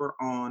number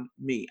on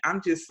me.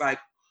 I'm just like,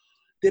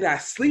 did I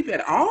sleep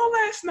at all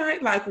last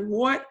night? Like,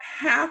 what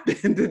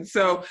happened? And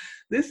so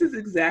this is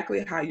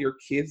exactly how your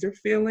kids are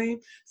feeling.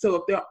 So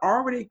if they're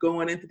already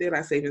going into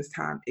daylight savings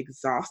time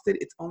exhausted,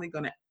 it's only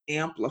going to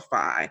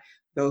amplify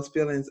those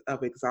feelings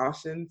of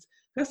exhaustion,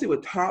 especially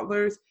with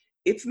toddlers.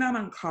 It's not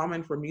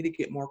uncommon for me to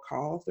get more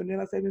calls during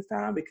daylight savings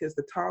time because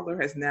the toddler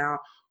has now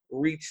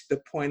reached the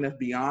point of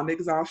beyond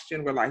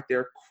exhaustion where like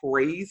they're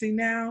crazy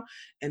now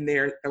and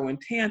they're throwing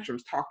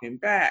tantrums, talking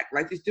back,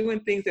 like just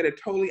doing things that are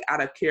totally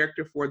out of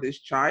character for this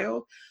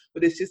child.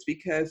 But it's just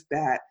because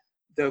that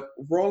the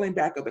rolling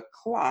back of the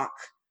clock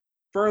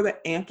further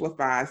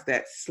amplifies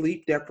that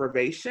sleep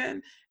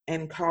deprivation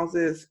and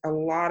causes a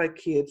lot of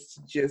kids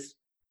to just,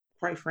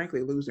 quite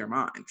frankly, lose their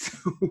minds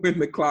when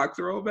the clocks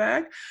roll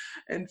back.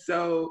 And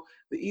so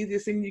the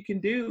easiest thing you can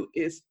do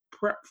is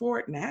prep for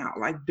it now.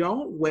 Like,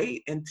 don't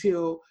wait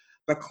until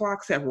the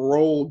clocks have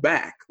rolled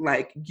back.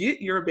 Like,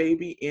 get your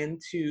baby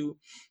into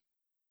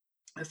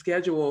a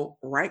schedule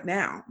right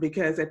now,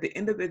 because at the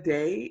end of the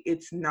day,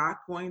 it's not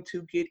going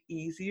to get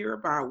easier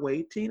by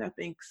waiting. I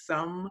think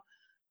some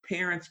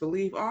parents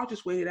believe, oh, I'll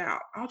just wait it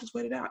out. I'll just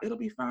wait it out. It'll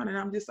be fine. And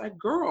I'm just like,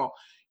 girl,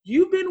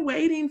 you've been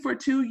waiting for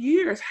 2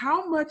 years.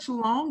 How much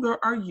longer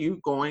are you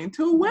going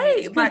to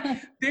wait? Like,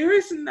 there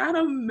is not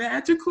a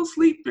magical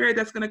sleep fairy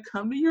that's going to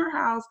come to your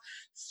house,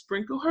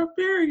 sprinkle her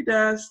fairy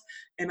dust,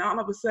 and all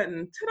of a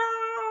sudden,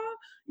 ta-da,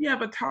 you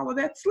have a toddler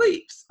that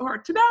sleeps, or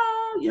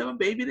ta-da, you have a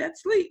baby that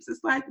sleeps.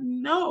 It's like,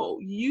 no,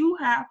 you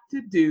have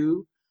to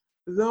do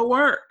the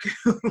work.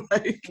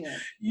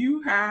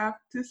 You have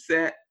to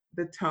set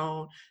the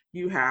tone.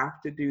 You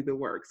have to do the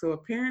work. So if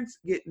parents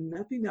get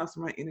nothing else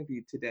from my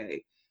interview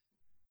today,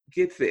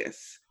 get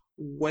this: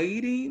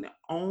 waiting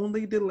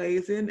only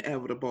delays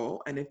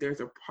inevitable. And if there's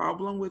a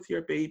problem with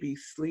your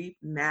baby's sleep,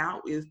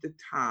 now is the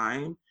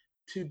time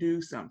to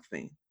do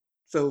something.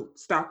 So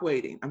stop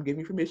waiting. I'm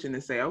giving you permission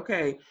to say,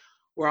 okay,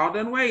 we're all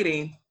done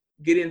waiting.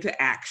 Get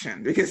into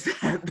action, because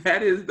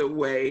that is the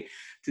way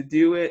to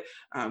do it.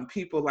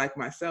 People like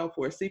myself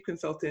who are sleep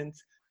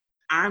consultants,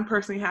 I'm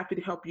personally happy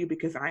to help you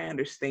because I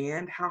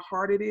understand how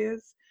hard it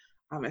is.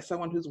 As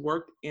someone who's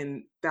worked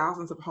in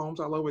thousands of homes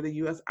all over the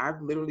U.S., I've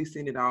literally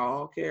seen it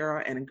all,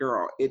 Kara. And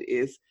girl, it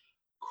is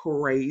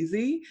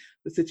crazy,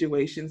 the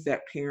situations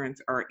that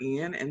parents are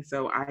in. And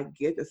so I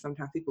get that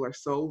sometimes people are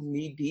so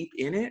knee deep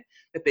in it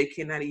that they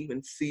cannot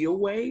even see a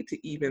way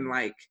to even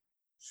like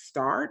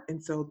start.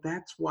 And so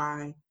that's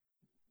why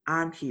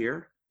I'm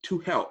here to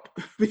help,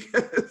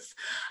 because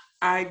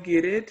I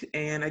get it.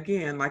 And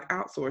again, like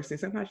outsourcing,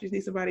 sometimes you just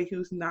need somebody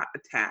who's not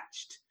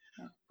attached,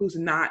 who's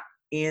not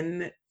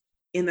in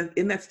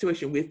that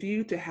situation with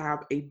you, to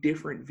have a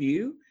different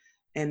view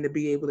and to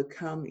be able to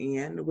come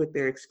in with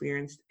their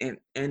experience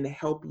and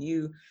help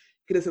you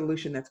get a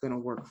solution that's going to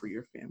work for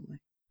your family.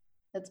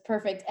 That's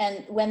perfect.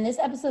 And when this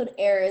episode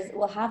airs,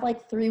 we'll have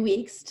like 3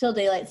 weeks till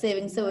daylight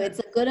savings. So it's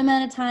a good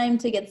amount of time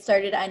to get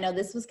started. I know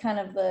this was kind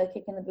of the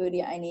kick in the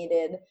booty I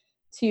needed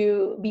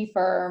to be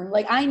firm.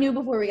 Like I knew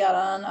before we got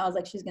on, I was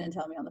like, she's going to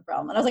tell me I'm the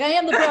problem. And I was like, I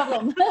am the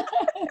problem.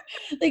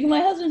 Like my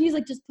husband, he's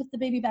like, just put the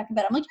baby back in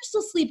bed. I'm like, you're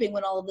still sleeping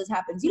when all of this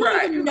happens. You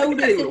don't even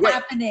notice it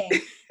happening.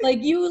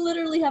 Like you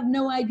literally have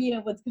no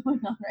idea what's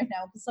going on right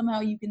now because somehow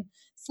you can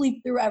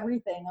sleep through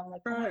everything. I'm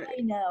like,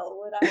 I know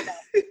what I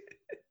know.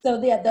 So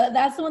yeah,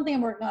 that's the one thing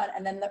I'm working on.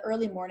 And then the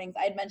early mornings,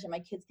 I had mentioned my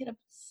kids get up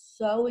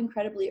so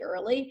incredibly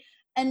early.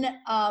 And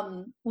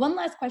one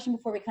last question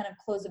before we kind of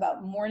close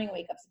about morning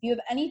wake-ups. If you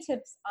have any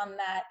tips on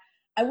that,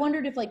 I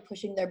wondered if like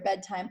pushing their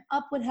bedtime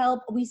up would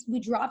help. We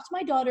dropped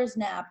my daughter's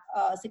nap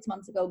 6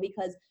 months ago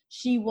because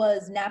she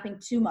was napping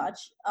too much.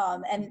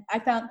 And I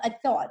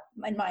thought,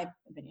 in my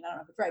opinion, I don't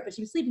know if it's right, but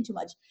she was sleeping too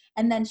much.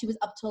 And then she was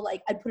up till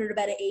like, I'd put her to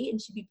bed at 8 and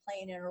she'd be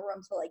playing in her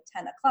room till like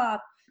 10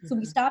 o'clock. So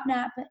we stopped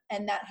nap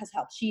and that has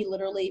helped. She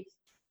literally,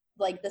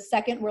 like the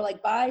second we're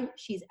like, bye,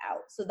 she's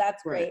out. So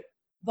that's great.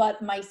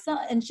 But my son,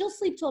 and she'll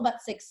sleep till about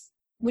 6,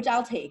 which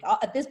I'll take.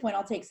 At this point,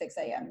 I'll take 6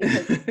 a.m.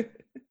 because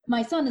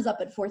my son is up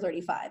at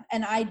 4:35.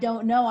 And I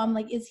don't know. I'm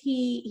like,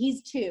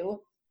 he's 2.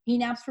 He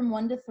naps from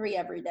 1 to 3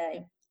 every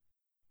day.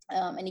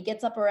 And he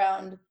gets up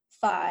around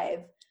 5.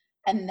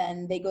 And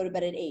then they go to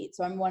bed at 8.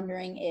 So I'm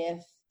wondering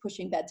if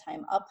pushing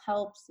bedtime up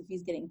helps, if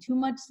he's getting too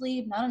much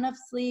sleep, not enough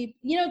sleep.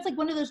 You know, it's like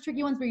one of those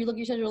tricky ones where you look at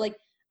your schedule like,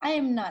 I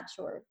am not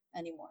sure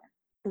anymore.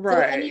 Right.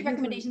 So any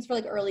recommendations for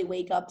like early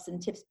wake ups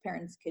and tips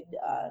parents could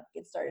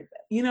get started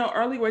with? You know,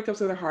 early wake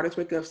ups are the hardest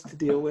wake ups to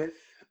deal with.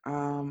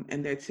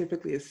 And they're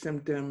typically a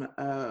symptom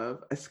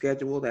of a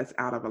schedule that's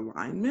out of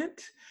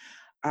alignment.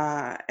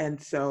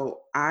 And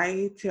so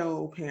I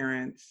tell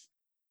parents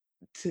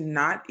to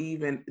not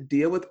even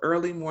deal with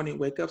early morning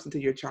wake ups until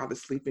your child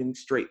is sleeping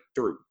straight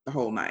through the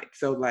whole night.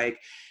 So like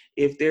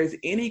if there's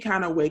any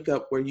kind of wake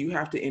up where you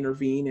have to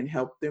intervene and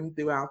help them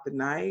throughout the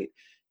night,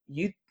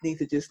 you need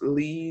to just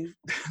leave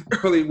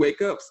early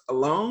wake ups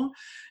alone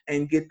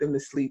and get them to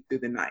sleep through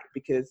the night,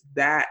 because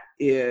that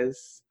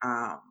is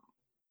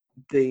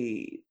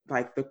the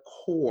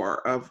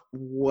core of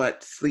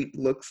what sleep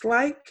looks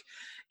like,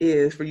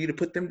 is for you to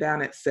put them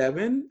down at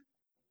 7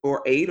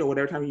 or 8 or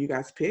whatever time you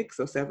guys pick,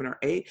 so 7 or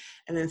 8,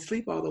 and then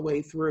sleep all the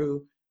way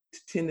through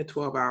 10 to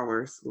 12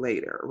 hours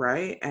later,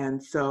 right?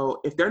 And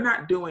so if they're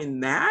not doing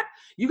that,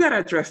 you got to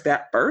address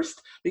that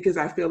first, because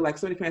I feel like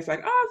so many parents are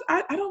like, oh,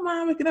 I don't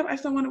mind waking up. I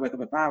just don't want to wake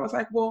up at 5. It's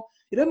like, well,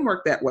 it doesn't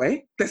work that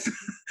way.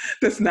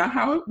 That's not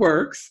how it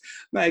works.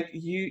 Like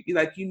you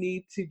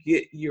need to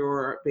get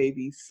your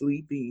baby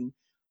sleeping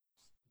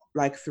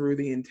like through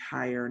the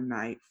entire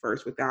night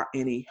first without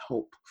any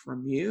hope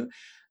from you.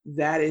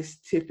 That is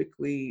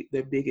typically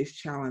the biggest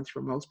challenge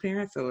for most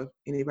parents. So if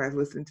anybody's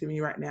listening to me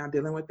right now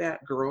dealing with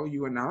that, girl,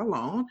 you are not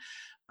alone.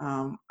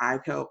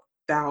 I've helped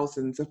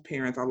thousands of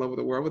parents all over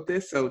the world with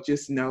this. So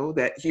just know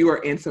that you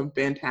are in some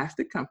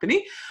fantastic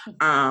company.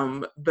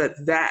 But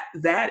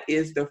that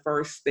is the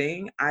first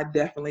thing. I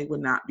definitely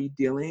would not be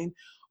dealing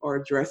or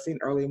addressing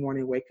early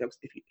morning wake-ups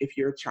if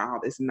your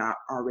child is not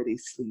already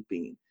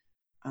sleeping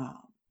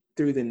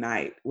through the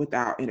night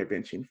without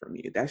intervention from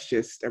you. That's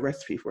just a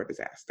recipe for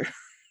disaster.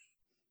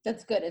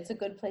 That's good. It's a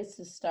good place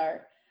to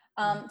start.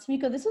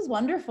 Tamiko, this was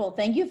wonderful.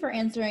 Thank you for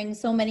answering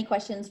so many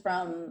questions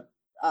from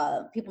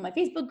people in my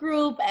Facebook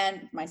group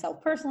and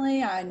myself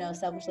personally. I know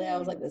selfishly, I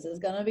was like, this is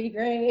going to be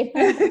great.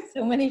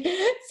 so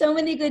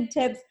many good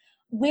tips.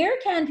 Where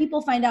can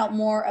people find out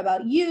more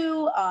about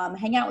you,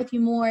 hang out with you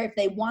more? If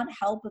they want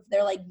help, if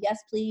they're like, yes,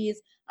 please,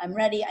 I'm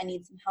ready, I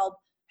need some help,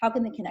 how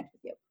can they connect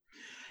with you?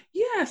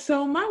 Yeah,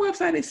 so my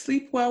website is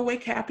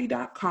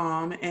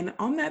sleepwellwakehappy.com. And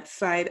on that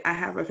site, I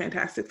have a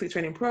fantastic sleep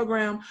training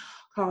program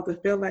called the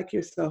Feel Like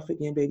Yourself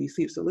Again Baby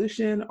Sleep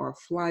Solution, or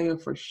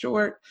FLYA for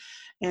short.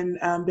 And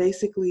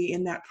basically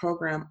in that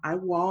program, I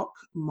walk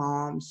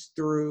moms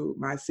through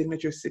my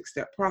signature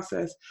 6-step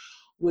process,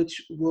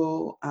 which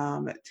will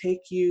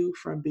take you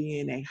from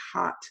being a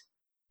hot,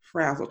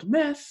 frazzled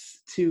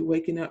mess to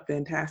waking up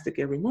fantastic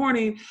every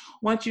morning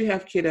once you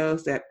have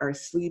kiddos that are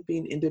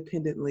sleeping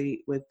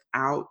independently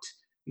without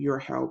your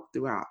help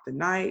throughout the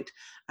night.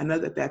 I know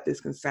that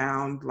this can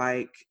sound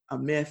like a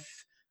myth,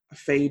 a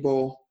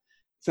fable,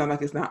 sound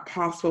like it's not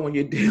possible when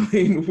you're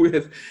dealing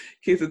with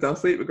kids that don't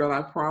sleep, but girl,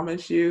 I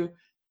promise you,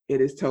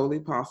 it is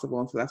totally possible.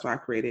 And so that's why I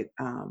created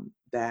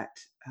that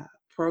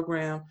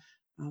program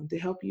to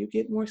help you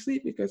get more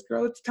sleep, because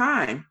girl, it's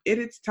time.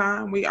 It's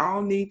time. We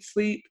all need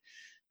sleep.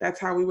 That's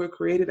how we were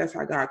created. That's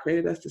how God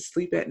created us, to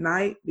sleep at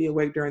night, be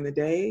awake during the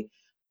day.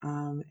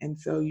 And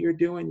so you're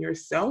doing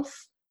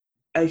yourself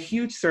a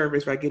huge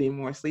service by getting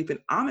more sleep. And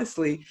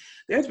honestly,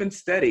 there's been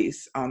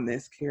studies on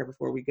this, care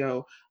before we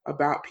go,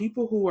 about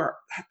people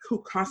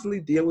who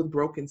constantly deal with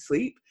broken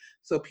sleep.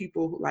 So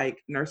people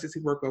like nurses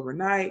who work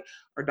overnight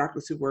or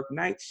doctors who work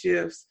night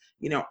shifts.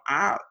 You know,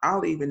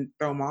 I'll even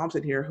throw moms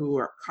in here who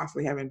are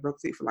constantly having broken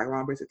sleep for like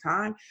long periods of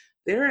time.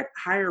 they're at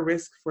higher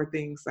risk for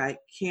things like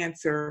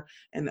cancer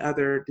and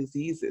other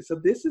diseases. So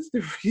this is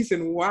the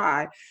reason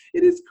why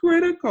it is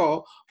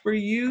critical for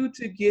you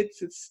to get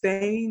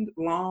sustained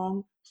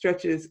long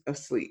stretches of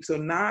sleep. So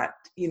not,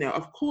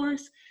 of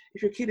course,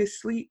 if your kid is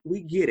asleep,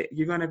 we get it.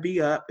 You're going to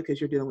be up because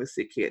you're dealing with a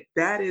sick kid.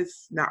 That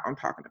is not what I'm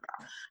talking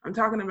about. I'm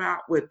talking about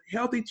with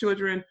healthy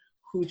children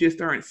who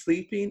just aren't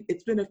sleeping.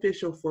 It's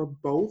beneficial for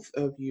both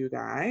of you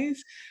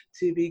guys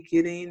to be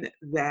getting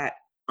that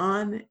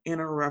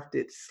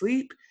uninterrupted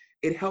sleep.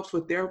 It helps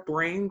with their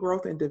brain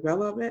growth and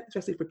development,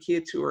 especially for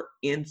kids who are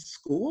in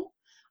school.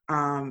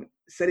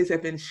 Studies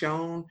have been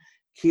shown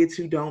kids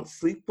who don't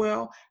sleep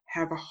well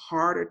have a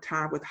harder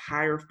time with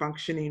higher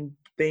functioning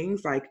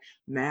things like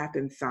math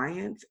and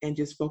science and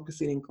just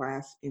focusing in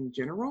class in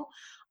general.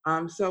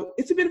 So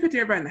it's a benefit to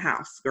everybody in the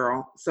house,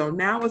 girl. So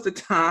now is the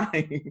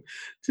time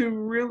to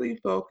really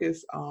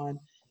focus on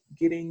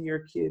getting your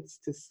kids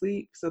to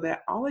sleep so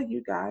that all of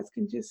you guys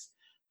can just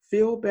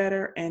feel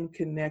better and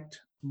connect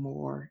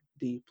more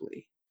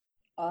deeply.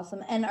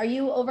 Awesome. And are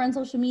you over on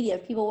social media?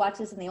 If people watch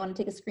this and they want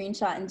to take a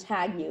screenshot and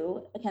tag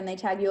you, can they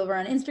tag you over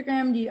on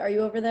Instagram? Are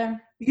you over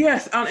there?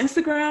 Yes, on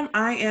Instagram,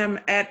 I am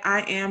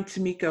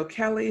Tamiko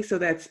Kelly. So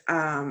that's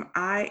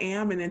I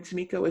am, and then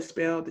Tamiko is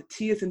spelled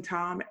T as in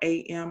Tom,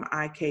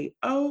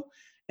 Amiko,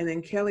 and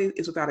then Kelly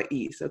is without an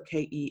E, so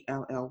Kelly.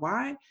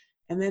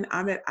 And then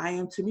I'm at I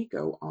am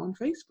Tamiko on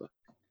Facebook.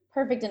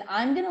 Perfect. And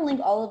I'm going to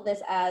link all of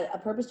this at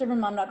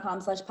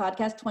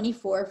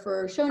apurposedrivenmom.com/podcast24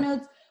 for show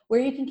notes, where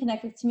you can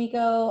connect with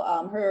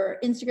Tamiko, her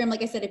Instagram.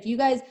 Like I said, if you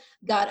guys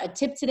got a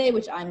tip today,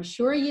 which I'm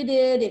sure you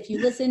did, if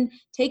you listened,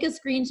 take a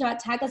screenshot,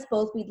 tag us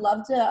both. We'd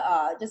love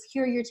to just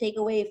hear your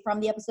takeaway from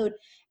the episode.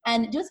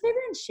 And do us a favor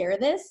and share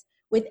this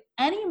with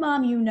any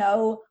mom you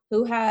know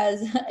who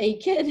has a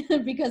kid,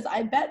 because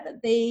I bet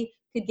that they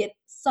could get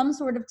some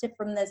sort of tip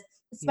from this,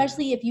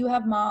 especially if you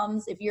have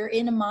moms, if you're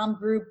in a mom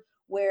group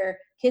where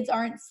kids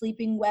aren't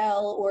sleeping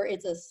well, or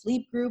it's a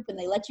sleep group and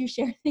they let you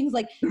share things,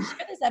 like share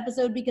this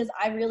episode, because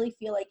I really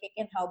feel like it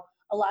can help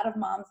a lot of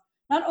moms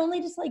not only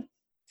just like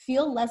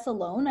feel less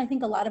alone. I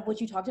think a lot of what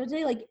you talked about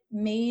today like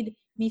made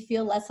me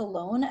feel less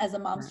alone as a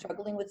mom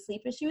struggling with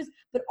sleep issues,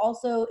 but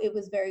also it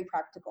was very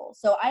practical.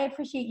 So I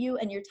appreciate you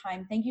and your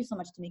time. Thank you so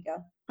much,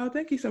 Tamiko. Oh,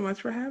 thank you so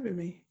much for having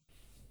me.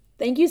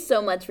 Thank you so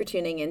much for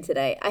tuning in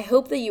today. I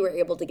hope that you were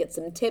able to get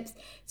some tips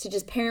to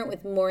just parent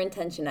with more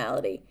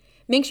intentionality.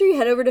 Make sure you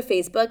head over to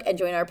Facebook and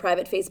join our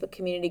private Facebook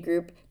community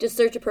group. Just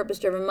search A Purpose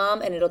Driven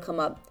Mom and it'll come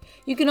up.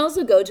 You can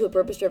also go to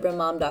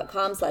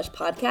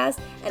apurposedrivenmom.com/podcast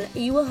and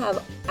you will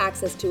have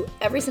access to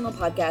every single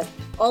podcast,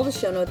 all the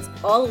show notes,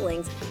 all the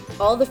links,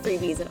 all the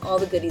freebies, and all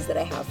the goodies that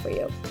I have for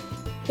you.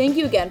 Thank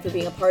you again for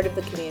being a part of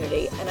the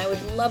community, and I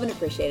would love and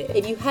appreciate it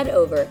if you head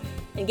over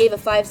and gave a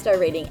 5-star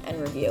rating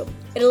and review.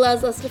 It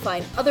allows us to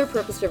find other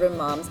purpose-driven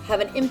moms, have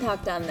an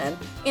impact on them,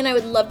 and I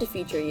would love to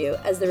feature you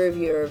as the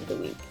reviewer of the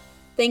week.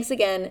 Thanks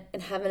again,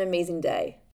 and have an amazing day.